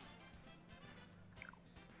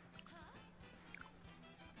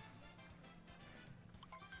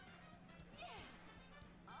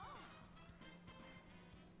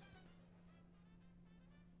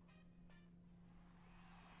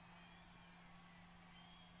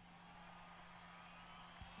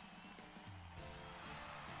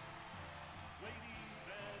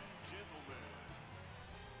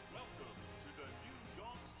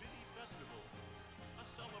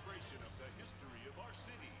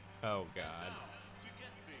 Oh god. To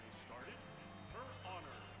get things started, her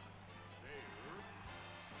honor, Mayor Pauline.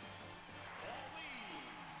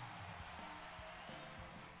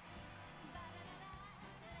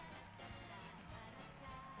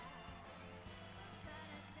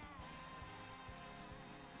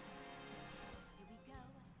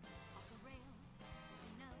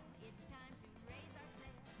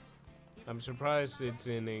 I'm surprised it's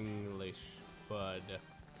in English, but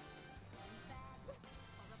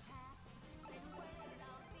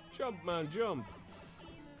jump, man, jump!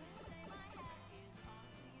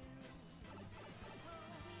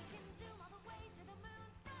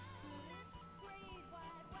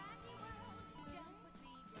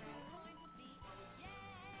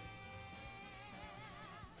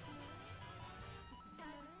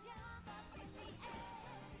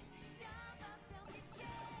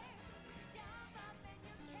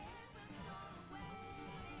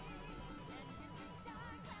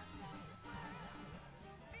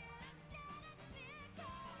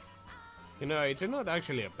 You know, it's not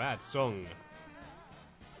actually a bad song.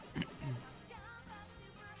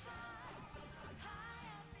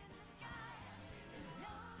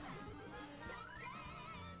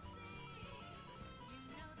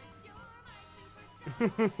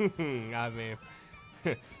 I mean,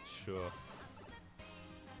 sure.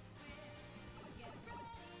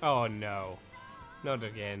 Oh no, not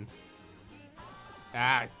again.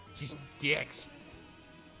 Ah, just dicks.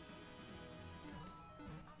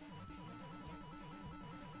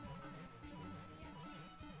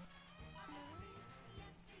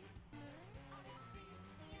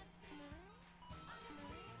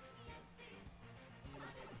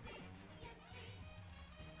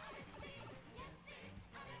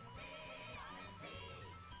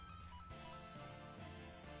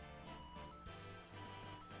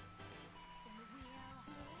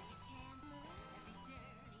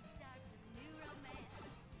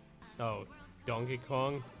 Oh, Donkey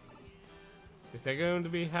Kong? Is there going to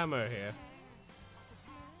be Hammer here?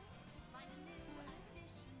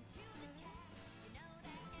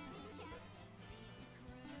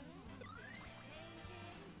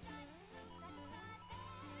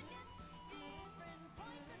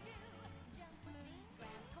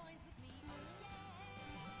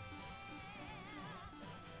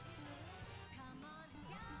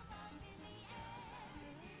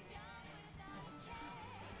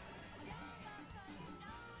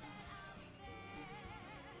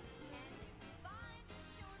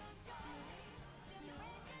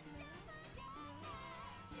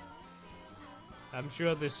 I'm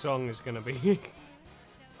sure this song is gonna be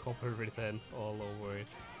copywritten all over it.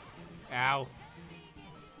 Ow.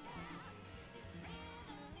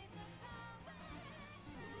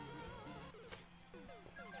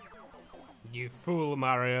 You fool,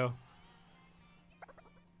 Mario.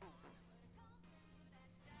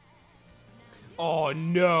 Oh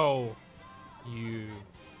no! You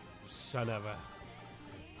son of a...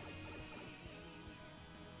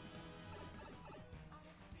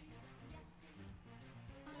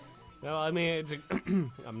 Well, I mean, it's a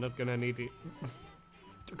I'm not gonna need to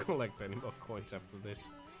collect any more coins after this.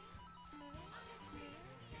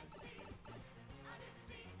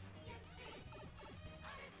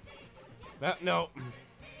 No.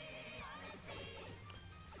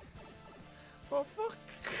 For fuck.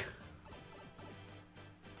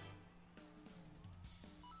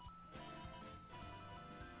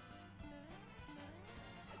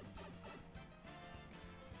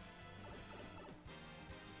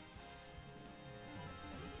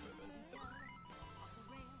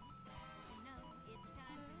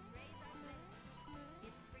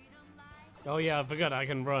 Oh yeah, I forgot I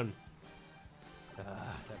can run. That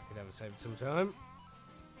could have saved some time.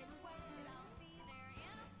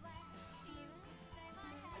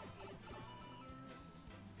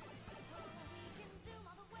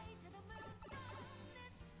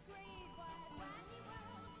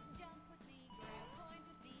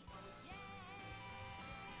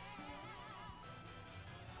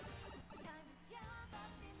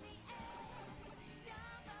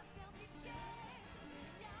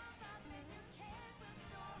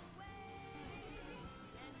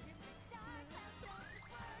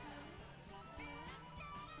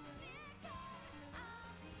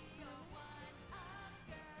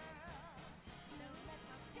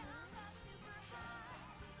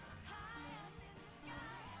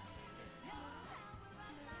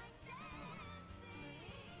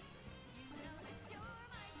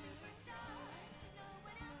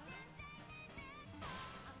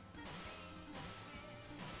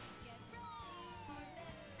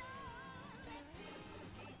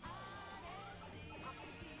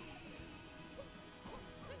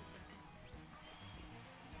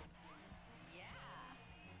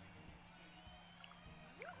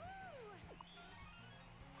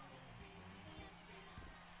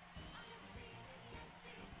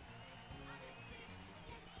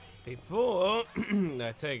 Before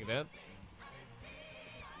I take that,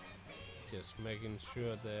 just making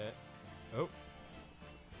sure that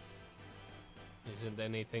isn't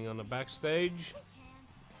anything on the backstage.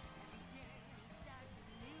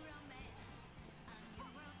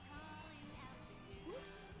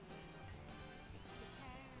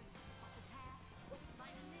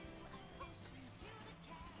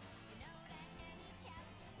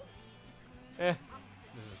 Doesn't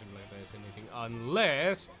seem like there's anything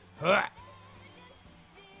unless.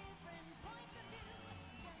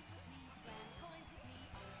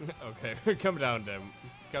 Okay, come down, then.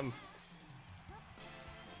 Come.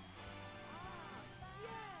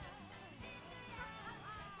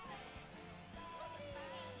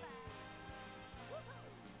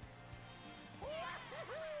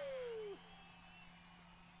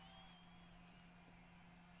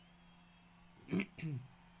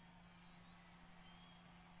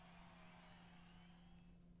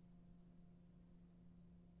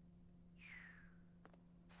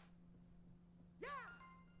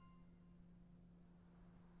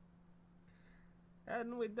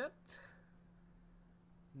 And with that,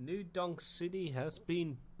 New Donk City has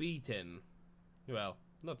been beaten. Well,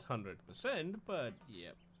 not 100%, but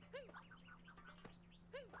yeah.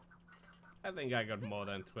 I think I got more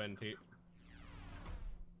than 20.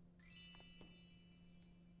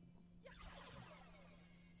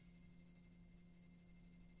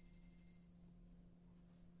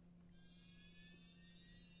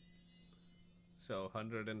 So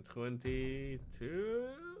 122.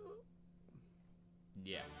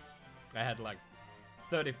 Yeah, I had like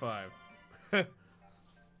 35.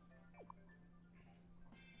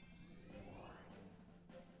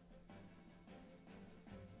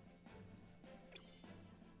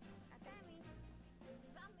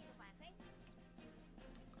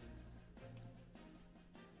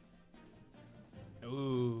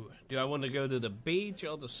 Ooh, do I want to go to the beach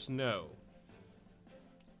or the snow?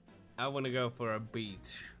 I want to go for a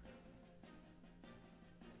beach.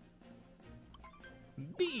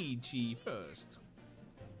 Beachy first.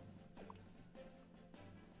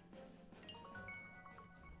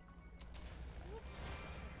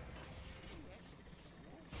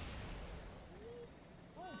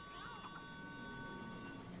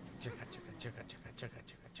 Chaka chaka chaka chaka chaka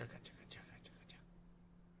chaka chaka chaka chaka chaka chaka.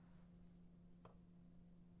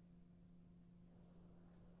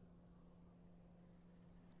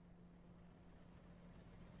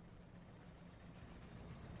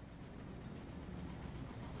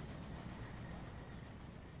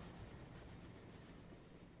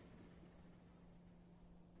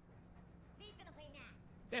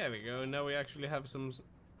 There we go. Now we actually have some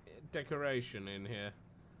decoration in here.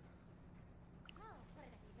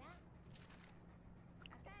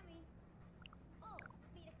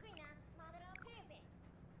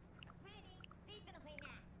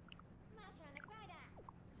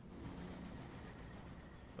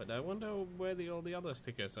 But I wonder where all the other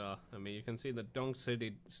stickers are. I mean, you can see the Donk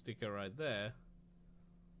City sticker right there.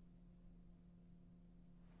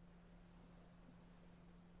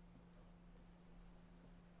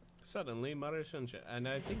 Suddenly, Mother Sunshine. And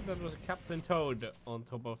I think that was Captain Toad on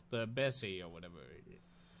top of the Bessie or whatever it is.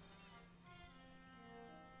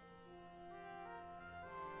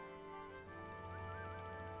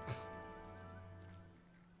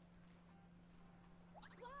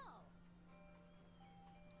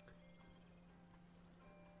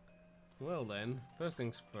 Well then, first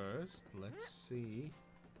things first, let's see.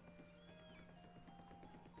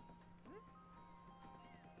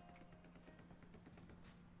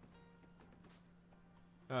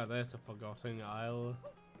 Ah, there's the Forgotten Isle.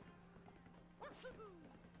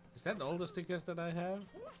 Is that all the stickers that I have?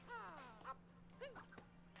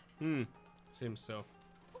 Seems so.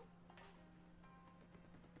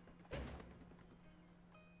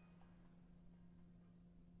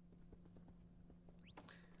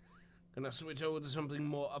 Gonna switch over to something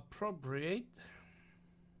more appropriate.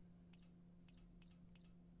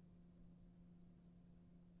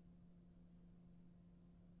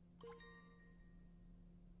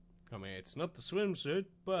 I mean, it's not the swimsuit,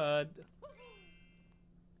 but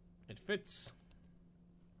it fits.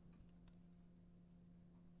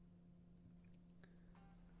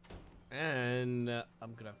 And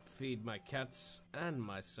I'm gonna feed my cats and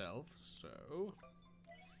myself, so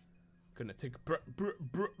gonna take a break.